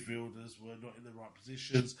other midfielders were not in the right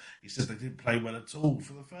positions. He said they didn't play well at all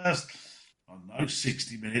for the first,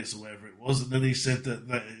 60 minutes or whatever it was. And then he said that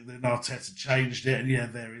then Arteta changed it.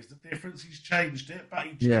 And there is the difference. He's changed it, but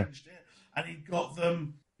he changed it and he got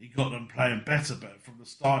them playing better, but from the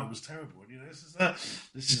start it was terrible. And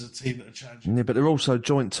this is a team that are challenging. Yeah, but they're also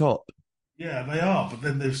joint top. Yeah, they are. But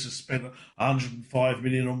then they've just spent 105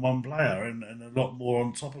 million on one player and a lot more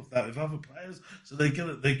on top of that with other players. So they're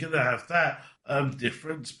gonna have that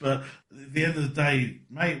difference. But at the end of the day,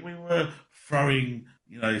 mate, we were throwing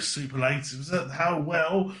superlatives at how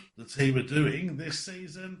well the team are doing this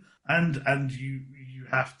season, and you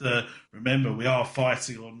have to remember we are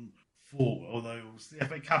fighting on 4, although the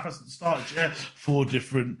FA Cup hasn't started yet, 4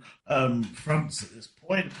 different fronts at this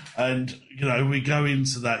point. And, we go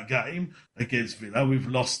into that game against Villa. We've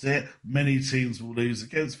lost it. Many teams will lose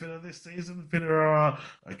against Villa this season. Villa are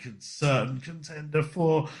a certain contender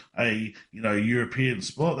for a, European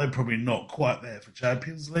spot. They're probably not quite there for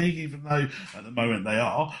Champions League, even though at the moment they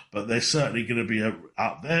are. But they're certainly going to be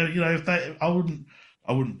up there.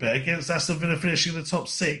 I wouldn't bet against Aston Villa finishing in the top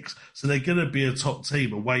 6, so they're going to be a top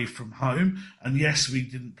team away from home. And yes, we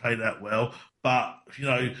didn't play that well, But,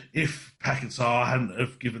 if Paquetá hadn't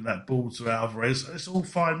have given that ball to Alvarez, it's all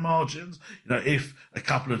fine margins. If a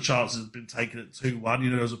couple of chances had been taken at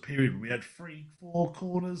 2-1, there was a period where we had 3-4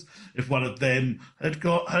 corners. If one of them had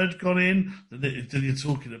gone in, then you're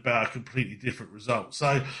talking about a completely different result.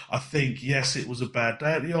 So I think, yes, it was a bad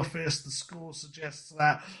day at the office. The score suggests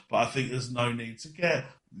that, but I think there's no need to get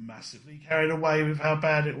massively carried away with how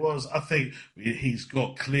bad it was. I think he's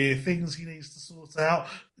got clear things he needs to sort out.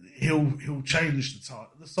 He'll change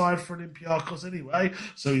the side for Olympiacos anyway,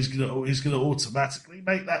 so he's gonna automatically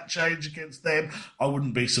make that change against them. I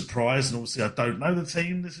wouldn't be surprised, and obviously I don't know the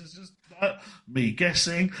team. This is just me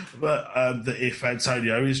guessing, but that if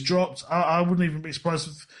Antonio is dropped, I wouldn't even be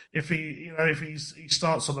surprised if he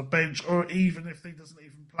starts on the bench, or even if he doesn't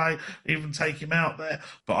even play, even take him out there.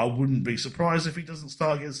 But I wouldn't be surprised if he doesn't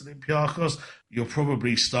start against Olympiacos. You'll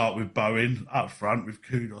probably start with Bowen up front with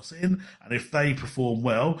Kudus in, and if they perform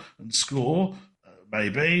well and score,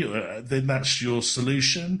 maybe, then that's your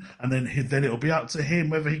solution, and then it'll be up to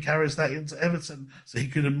him whether he carries that into Everton, so he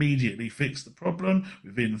could immediately fix the problem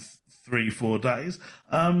within 3-4 days.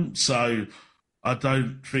 So I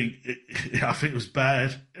don't think I think it was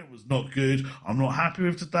bad. It was not good. I'm not happy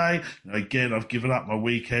with today. Again, I've given up my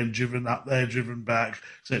weekend, driven up there, driven back,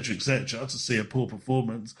 etc., to see a poor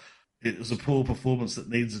performance. It was a poor performance that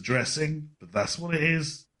needs addressing, but that's what it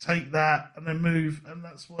is. Take that and then move, and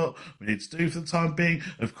that's what we need to do for the time being.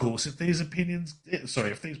 Of course, if these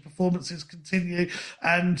performances continue,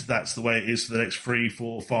 and that's the way it is for the next 3,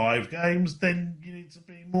 4, 5 games, then you need to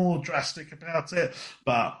be more drastic about it.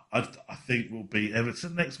 But I think we'll beat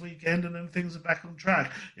Everton next weekend, and then things are back on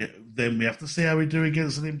track. Then we have to see how we do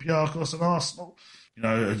against Olympiacos and Arsenal.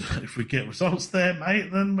 If we get results there, mate,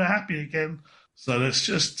 then we're happy again. So let's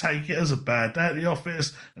just take it as a bad day at the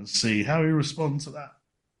office and see how we respond to that.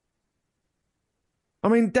 I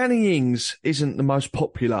mean, Danny Ings isn't the most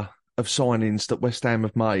popular of signings that West Ham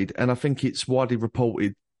have made, and I think it's widely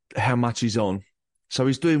reported how much he's on. So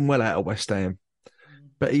he's doing well out of West Ham,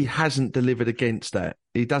 but he hasn't delivered against that.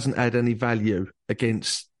 He doesn't add any value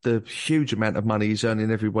against the huge amount of money he's earning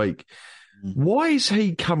every week. Why is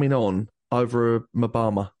he coming on over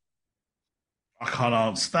Mbama? I can't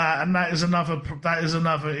answer that, and that is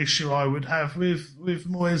another issue I would have with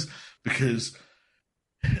Moyes, because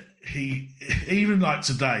he, even like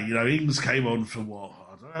today, Ings came on for what?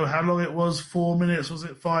 I don't know how long it was. 4 minutes? Was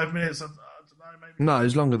it 5 minutes? I don't know. Maybe. No, it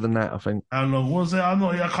was longer than that, I think. How long was it? I'm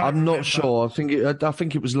not sure. I think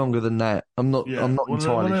it was longer than that. I'm not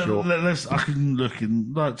entirely sure. I can look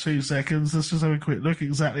in like 2 seconds. Let's just have a quick look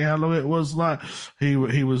exactly how long it was. Like he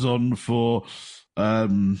was on for.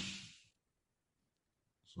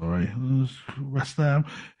 West Ham.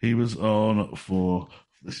 He was on for.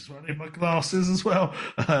 This is why I need my glasses as well.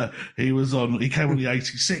 He came on the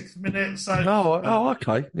 86th minute. So,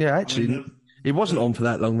 okay. Yeah, actually, he wasn't on for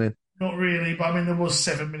that long then. Not really, but there was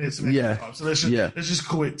 7 minutes of extra time. So let's just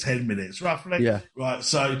call it 10 minutes, roughly. Yeah. Right,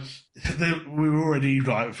 so we were already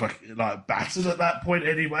like battered at that point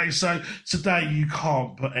anyway. So today you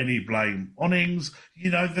can't put any blame on Ings.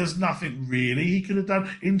 There's nothing really he could have done.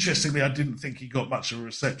 Interestingly, I didn't think he got much of a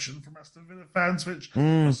reception from Aston Villa fans, which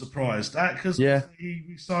I was surprised at, because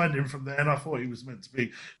we signed him from there, and I thought he was meant to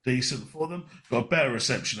be decent for them. Got a better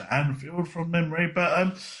reception at Anfield from memory,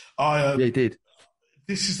 but he did.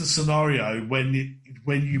 This is the scenario when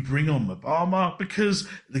you bring on Mbama, because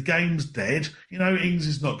the game's dead. Ings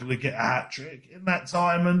is not going to get a hat-trick in that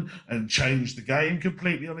time and change the game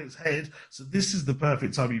completely on its head. So this is the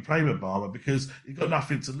perfect time you play Mbama, because you've got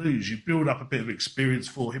nothing to lose. You build up a bit of experience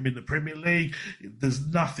for him in the Premier League. There's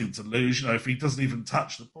nothing to lose. If he doesn't even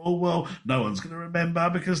touch the ball well, no one's going to remember,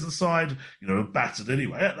 because the side, are battered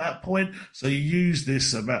anyway at that point. So you use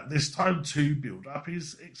this time to build up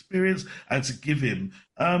his experience and to give him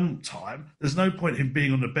time. There's no point in him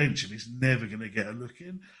being on the bench if he's never going to get a look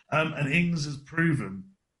in. And Ings has proven,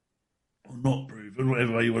 or not proven,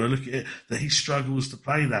 whatever way you want to look at it, that he struggles to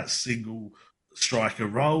play that single striker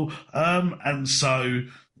role. And so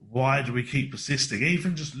why do we keep persisting?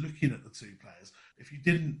 Even just looking at the two players, if you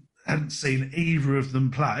hadn't seen either of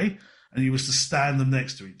them play, and you was to stand them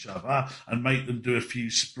next to each other and make them do a few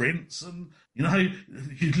sprints, and you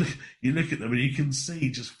look at them and you can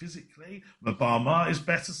see just physically Mbama is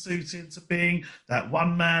better suited to being that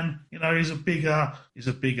one man. He's a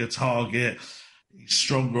bigger target. He's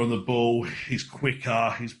stronger on the ball. He's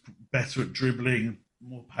quicker. He's better at dribbling,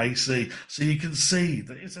 more pacey. So you can see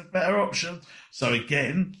that it's a better option. So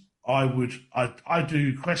again, I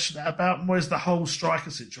do question that about Moyes, the whole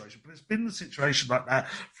striker situation, but it's been the situation like that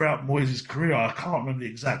throughout Moyes' career. I can't remember the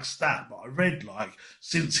exact stat, but I read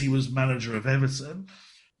since he was manager of Everton,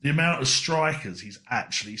 the amount of strikers he's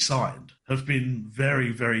actually signed have been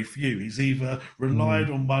very, very few. He's either relied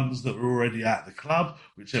on ones that were already at the club,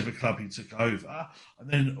 whichever club he took over, and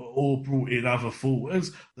then or brought in other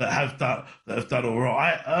forwards that have done all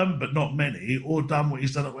right, but not many, or done what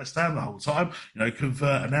he's done at West Ham the whole time.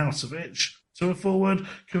 Convert Arnautovic to a forward,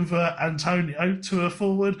 convert Antonio to a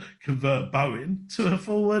forward, convert Bowen to a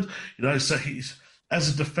forward. So he's,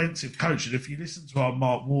 as a defensive coach, and if you listen to our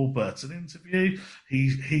Mark Warburton interview,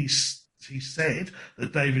 he said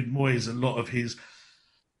that David Moyes, a lot of his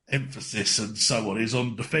emphasis and so on is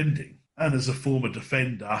on defending. And as a former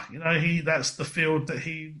defender, that's the field that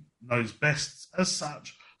he knows best as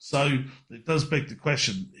such. So it does beg the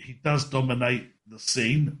question. He does dominate the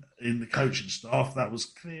scene in the coaching staff. That was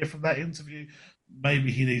clear from that interview.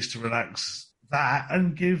 Maybe he needs to relax that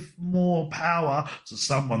and give more power to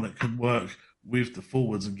someone that can work with the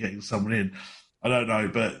forwards and getting someone in. I don't know,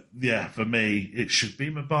 but yeah, for me, it should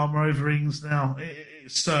be Mbama over Ings now.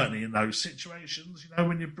 It's certainly in those situations,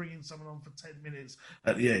 when you're bringing someone on for 10 minutes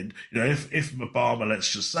at the end. If Mbama,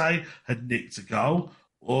 let's just say, had nicked a goal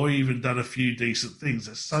or even done a few decent things,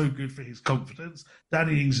 that's so good for his confidence.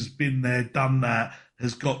 Danny Ings has been there, done that,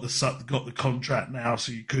 has got the contract now,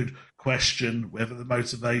 so you could question whether the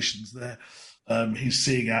motivation's there. He's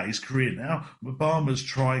seeing out his career now. Mbama's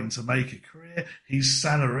trying to make a career. His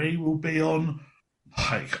salary will be on,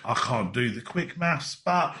 I can't do the quick maths,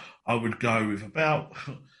 but I would go with about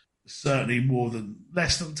certainly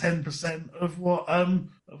less than 10% of what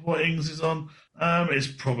Ings is on. It's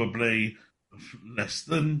probably less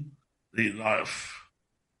than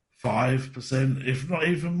 5%, if not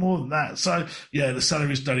even more than that. So yeah, the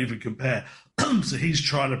salaries don't even compare. So he's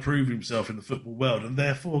trying to prove himself in the football world, and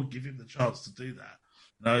therefore give him the chance to do that.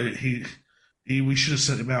 We should have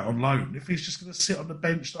sent him out on loan. If he's just going to sit on the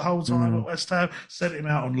bench the whole time at West Ham, sent him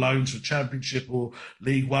out on loans for Championship or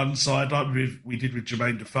League One side, like we did with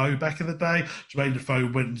Jermaine Defoe back in the day. Jermaine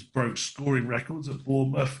Defoe went and broke scoring records at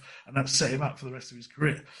Bournemouth, and that set him up for the rest of his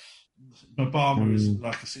career. Mbama is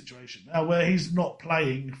like a situation now where he's not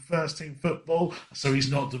playing first-team football, so he's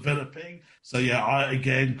not developing. So yeah,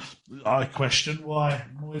 I question why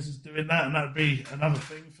Moyes is doing that, and that'd be another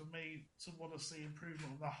thing for me to want to see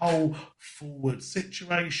improvement on the whole forward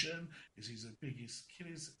situation. Is he's the biggest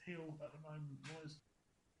Achilles heel at the moment, Moyes?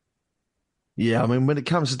 Yeah, I mean, when it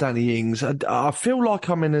comes to Danny Ings, I feel like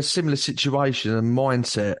I'm in a similar situation and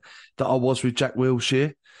mindset that I was with Jack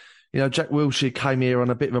Wilshere. Jack Wilshere came here on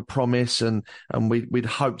a bit of a promise, and we'd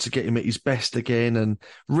hoped to get him at his best again, and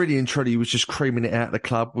really and truly he was just creaming it out of the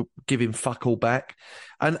club, giving fuck all back.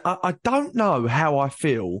 And I don't know how I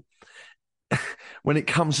feel when it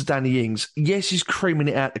comes to Danny Ings. Yes, he's creaming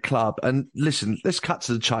it out of the club. And listen, let's cut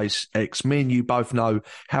to the chase, X. Me and you both know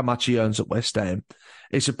how much he earns at West Ham.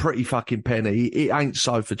 It's a pretty fucking penny. It ain't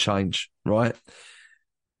so for change, right?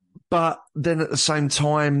 But then at the same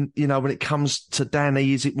time, when it comes to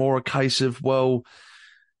Danny, is it more a case of, well,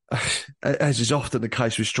 as is often the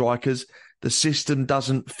case with strikers, the system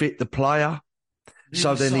doesn't fit the player?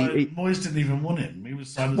 Moyes didn't even want him. He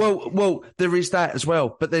was signed. Well, there is that as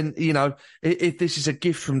well. But then, if this is a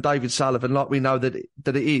gift from David Sullivan, like we know that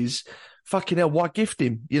it is, fucking hell, why gift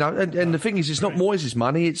him? And the thing is, it's not Moyes'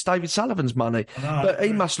 money, it's David Sullivan's money. But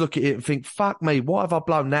he must look at it and think, fuck me, why have I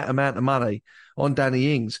blown that amount of money on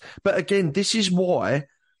Danny Ings? But again, this is why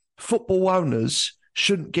football owners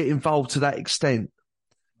shouldn't get involved to that extent.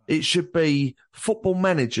 It should be football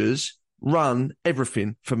managers run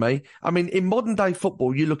everything for me. I mean, in modern day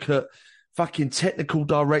football, you look at fucking technical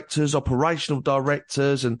directors, operational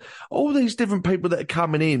directors, and all these different people that are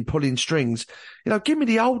coming in, pulling strings. Give me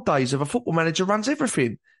the old days of a football manager runs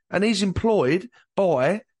everything, and he's employed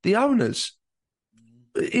by the owners.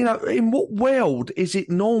 In what world is it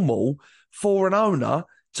normal for an owner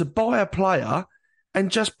to buy a player and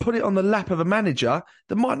just put it on the lap of a manager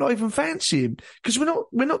that might not even fancy him? Because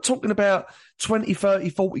we're not talking about 20, 30,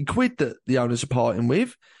 40 quid that the owners are parting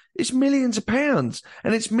with. It's millions of pounds,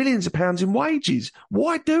 and it's millions of pounds in wages.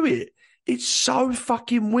 Why do it? It's so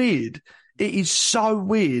fucking weird. It is so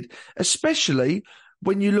weird, especially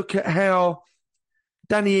when you look at how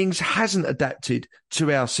Danny Ings hasn't adapted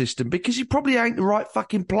to our system, because he probably ain't the right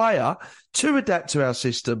fucking player to adapt to our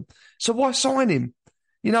system. So why sign him?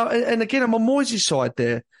 And again, I'm on Moyes' side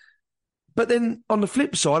there. But then on the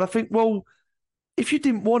flip side, I think, well, if you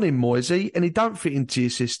didn't want him, Moyes, and he don't fit into your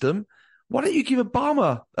system, why don't you give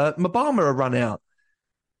Mbama a run out?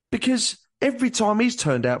 Because every time he's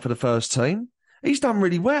turned out for the first team, he's done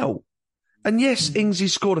really well. And yes, Ings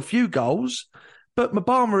has scored a few goals, but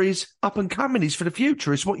Mbama is up and coming. He's for the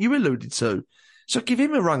future. It's what you alluded to. So give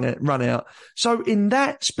him a run out. So in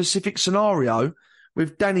that specific scenario,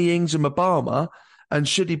 with Danny Ings and Obama, and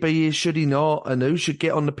should he be here, should he not, and who should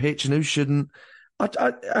get on the pitch and who shouldn't.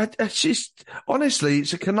 It's just, honestly,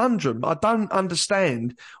 it's a conundrum. I don't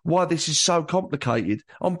understand why this is so complicated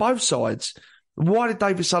on both sides. Why did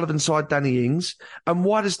David Sullivan side Danny Ings? And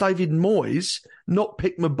why does David Moyes not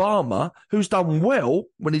pick Mubama, who's done well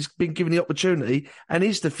when he's been given the opportunity and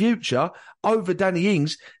is the future, over Danny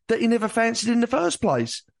Ings that he never fancied in the first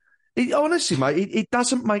place? Honestly, mate, it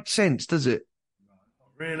doesn't make sense, does it?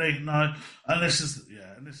 Really, no. And this is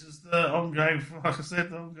the ongoing, like I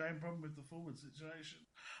said, the ongoing problem with the forward situation.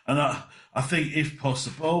 And I think, if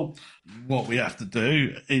possible, what we have to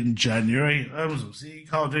do in January, obviously you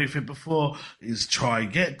can't do anything before, is try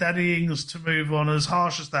and get Danny Ings to move on. As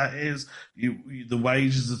harsh as that is, the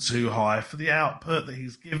wages are too high for the output that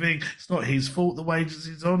he's giving. It's not his fault, the wages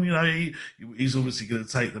he's on. He's obviously going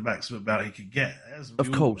to take the maximum amount he can get.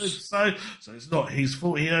 Of course. So it's not his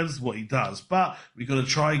fault. He earns what he does. But we've got to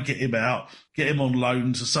try and get him out, get him on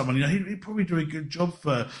loan to someone. He'd probably do a good job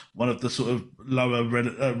for one of the sort of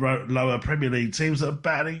lower Premier League teams that are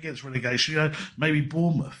battling against relegation. Maybe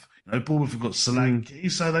Bournemouth. Bournemouth have got Solanke,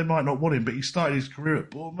 so they might not want him, but he started his career at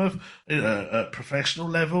Bournemouth at professional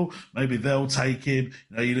level. Maybe they'll take him.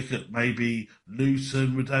 You look at maybe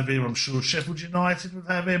Luton would have him. I'm sure Sheffield United would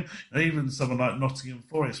have him. Even someone like Nottingham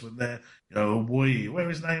Forest, when they're where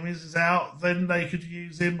his name is out, then they could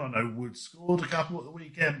use him. I know Wood scored a couple at the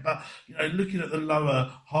weekend, but looking at the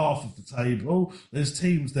lower half of the table, there's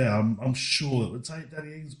teams there I'm sure that would take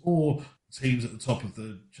Danny Ings, or teams at the top of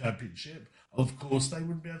the Championship. Of course, they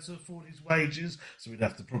wouldn't be able to afford his wages, so we'd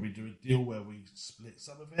have to probably do a deal where we split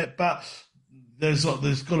some of it. But there's got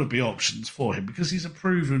to be options for him, because he's a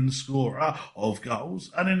proven scorer of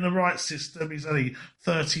goals, and in the right system, he's only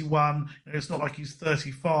 31. It's not like he's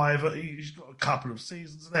 35. He's got a couple of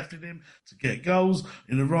seasons left in him to get goals.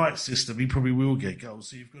 In the right system, he probably will get goals.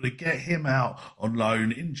 So you've got to get him out on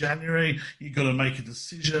loan in January. You've got to make a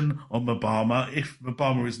decision on Mubama. If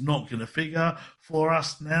Mubama is not going to figure for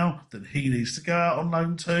us now, then he needs to go out on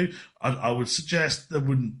loan too. I would suggest there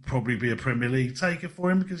wouldn't probably be a Premier League taker for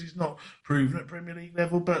him, because he's not proven at Premier League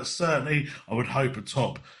level, but certainly I would hope a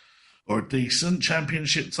top or a decent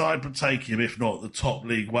Championship side would take him, if not the top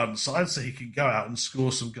League One side, so he can go out and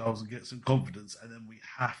score some goals and get some confidence. And then we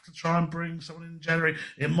have to try and bring someone in January.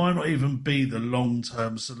 It might not even be the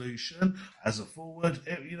long-term solution as a forward.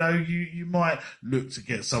 You might look to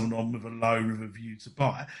get someone on with a loan with a view to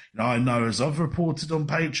buy. I know, as I've reported on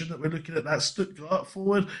Patreon, that we're looking at that Stuttgart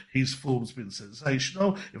forward. His form's been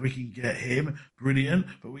sensational. If we can get him, brilliant.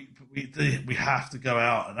 But we have to go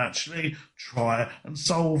out and actually try and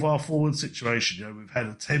solve our forward situation. We've had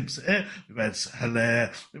attempts at it. We've had Haller,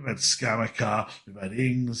 we've had Scamacca, we've had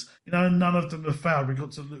Ings. None of them have failed. We've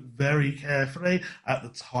got to look very carefully at the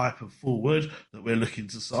type of forward that we're looking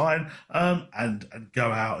to sign, and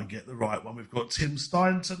go out and get the right one. We've got Tim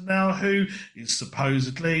Steynton now, who is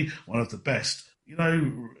supposedly one of the best,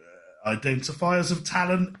 identifiers of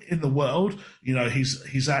talent in the world.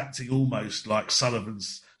 He's acting almost like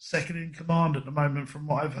Sullivan's second in command at the moment, from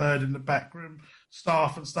what I've heard in the backroom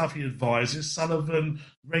staff and stuff. He advises Sullivan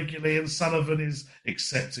regularly, and Sullivan is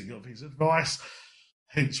accepting of his advice.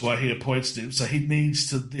 Hence why he appointed him. So he needs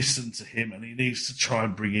to listen to him, and he needs to try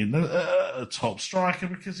and bring in a top striker,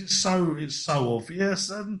 because it's so obvious.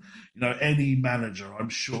 And any manager, I'm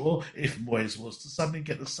sure, if Moyes was to suddenly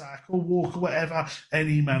get the sack or walk or whatever,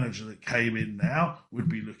 any manager that came in now would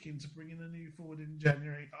be looking to bring in a new forward in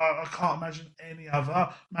January. I can't imagine any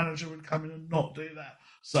other manager would come in and not do that.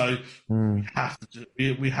 So we have to do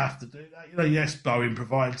that. Yes, Bowen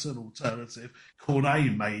provides an alternative.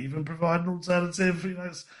 Cornet may even provide an alternative.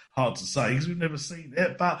 It's hard to say because we've never seen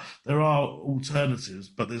it, but there are alternatives.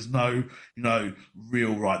 But there's no,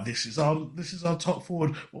 real right. This is our top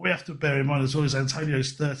forward. What we have to bear in mind as well is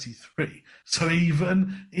Antonio's 33. So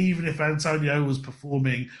even if Antonio was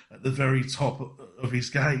performing at the very top of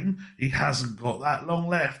his game, he hasn't got that long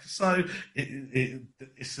left. So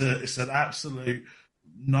it's an absolute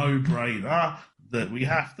no-brainer that we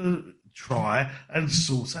have to try and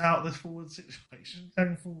sort out this forward situation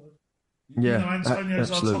going forward. Yeah,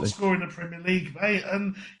 Antonio's absolutely. our top scorer in the Premier League, mate,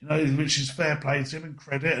 and which is fair play to him and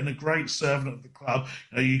credit, and a great servant of the club.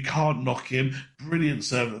 You can't knock him. Brilliant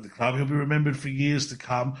servant of the club. He'll be remembered for years to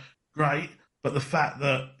come. Great, but the fact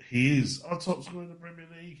that he is our top scorer in the Premier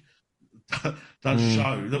League does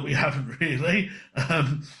show that we haven't really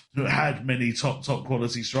had many top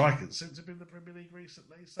quality strikers since we've been in the Premier League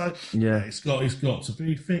recently. So yeah, it's got to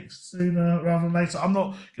be fixed sooner rather than later. I'm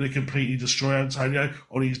not going to completely destroy Antonio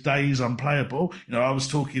on his days unplayable. I was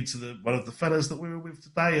talking to one of the fellas that we were with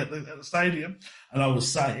today at the stadium, and I was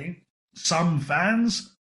saying some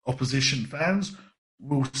fans, opposition fans,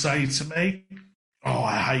 will say to me, "Oh,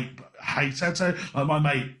 I hate Antonio." Like my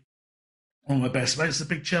mate, one of my best mates, is a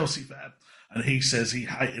big Chelsea fan, and he says he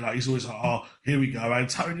hates. Like he's always like, "Oh, here we go,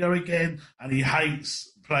 Antonio again," and he hates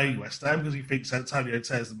playing West Ham because he thinks Antonio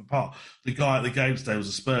tears them apart. The guy at the game today was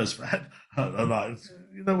a Spurs fan. Like,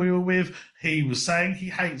 we were with, he was saying he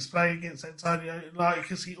hates playing against Antonio, like,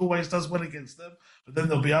 because he always does well against them. But then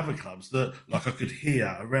there'll be other clubs that, like, I could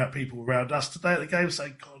hear around people around us today at the game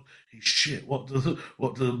saying, "God, he's shit. What do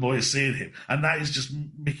the boys see in him?" And that is just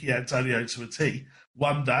Mickey Antonio to a T.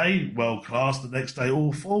 One day, world class, the next day,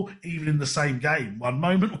 awful. Even in the same game, one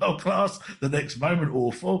moment world class, the next moment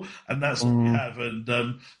awful, and that's what we have.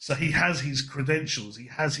 And so he has his credentials, he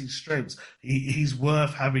has his strengths. He's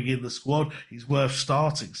worth having in the squad. He's worth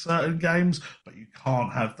starting certain games, but you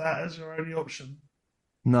can't have that as your only option.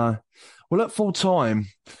 No. Well, at full time,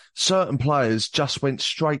 certain players just went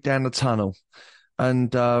straight down the tunnel,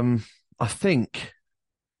 and I think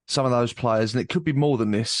some of those players, and it could be more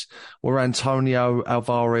than this, were Antonio,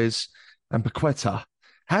 Alvarez and Paqueta.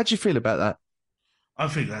 How do you feel about that? I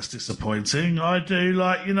think that's disappointing. I do.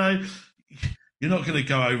 Like, you're not going to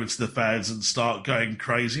go over to the fans and start going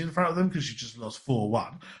crazy in front of them because you just lost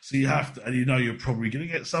 4-1. So you have to, and you're probably going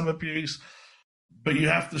to get some abuse, but you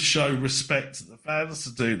have to show respect to the fans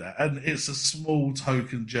to do that. And it's a small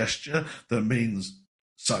token gesture that means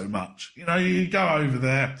so much. You go over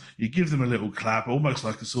there, you give them a little clap, almost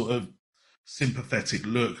like a sort of sympathetic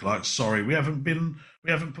look, like, "Sorry, we haven't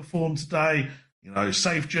performed today,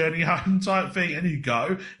 safe journey home" type thing, and you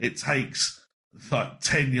go. It takes like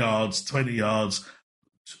 10 yards, 20 yards,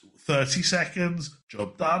 30 seconds,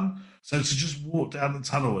 job done. So to just walk down the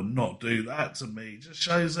tunnel and not do that, to me, just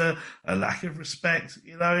shows a lack of respect.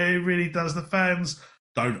 It really does. The fans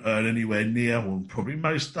don't earn anywhere near, well, probably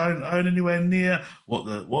most don't earn anywhere near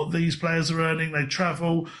what these players are earning. They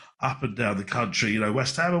travel up and down the country.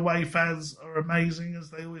 West Ham away fans are amazing, as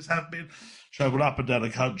they always have been. Travel up and down the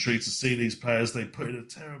country to see these players. They put in a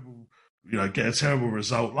terrible, get a terrible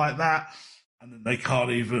result like that, and then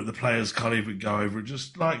the players can't even go over and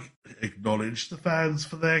just like acknowledge the fans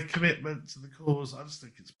for their commitment to the cause. I just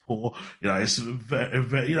think it's poor. It's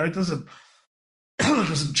it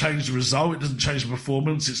doesn't change the result. It doesn't change the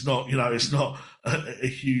performance. It's not, it's not a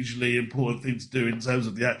hugely important thing to do in terms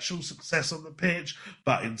of the actual success on the pitch,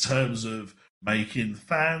 but in terms of making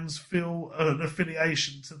fans feel an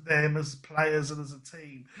affiliation to them as players and as a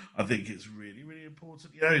team, I think it's really, really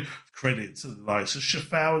important. Credit to the likes of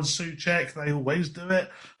Shafal and Souček. They always do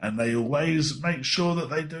it, and they always make sure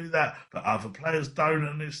that they do that, but other players don't,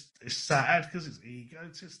 and it's sad because it's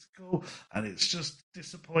egotistical, and it's just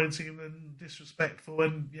disappointing and disrespectful.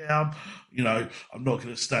 And I'm not going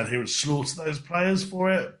to stand here and slaughter those players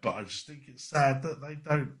for it, but I just think it's sad that they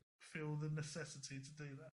don't feel the necessity to do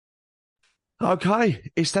that. Okay,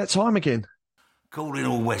 it's that time again. Calling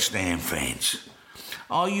all West Ham fans.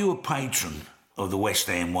 Are you a patron of the West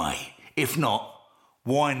Ham way? If not,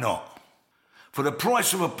 why not? For the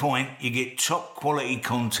price of a pint, you get top quality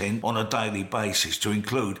content on a daily basis, to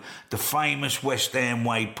include the famous West Ham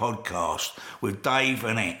Way podcast with Dave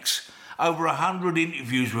and X. Over 100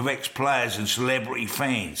 interviews with ex-players and celebrity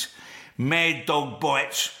fans. Mad Dog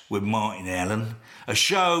Bites with Martin Allen. A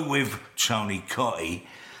show with Tony Cottee.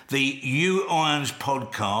 The U Irons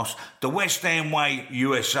podcast, the West Ham Way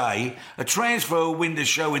USA, a transfer window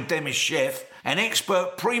show with Demis Chef, and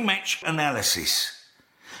expert pre-match analysis.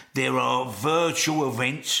 There are virtual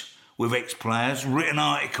events with ex-players, written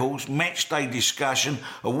articles, match day discussion,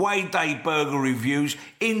 away day burger reviews,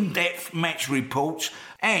 in-depth match reports,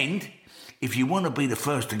 and if you want to be the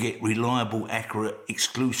first to get reliable, accurate,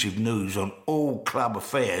 exclusive news on all club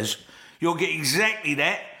affairs, you'll get exactly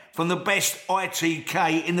that from the best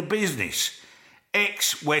ITK in the business,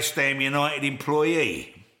 ex-West Ham United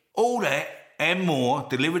employee. All that and more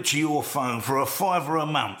delivered to your phone for $5 a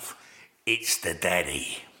month. It's the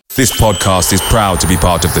daddy. This podcast is proud to be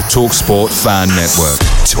part of the TalkSport Fan Network.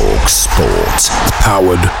 TalkSport.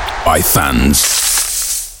 Powered by fans.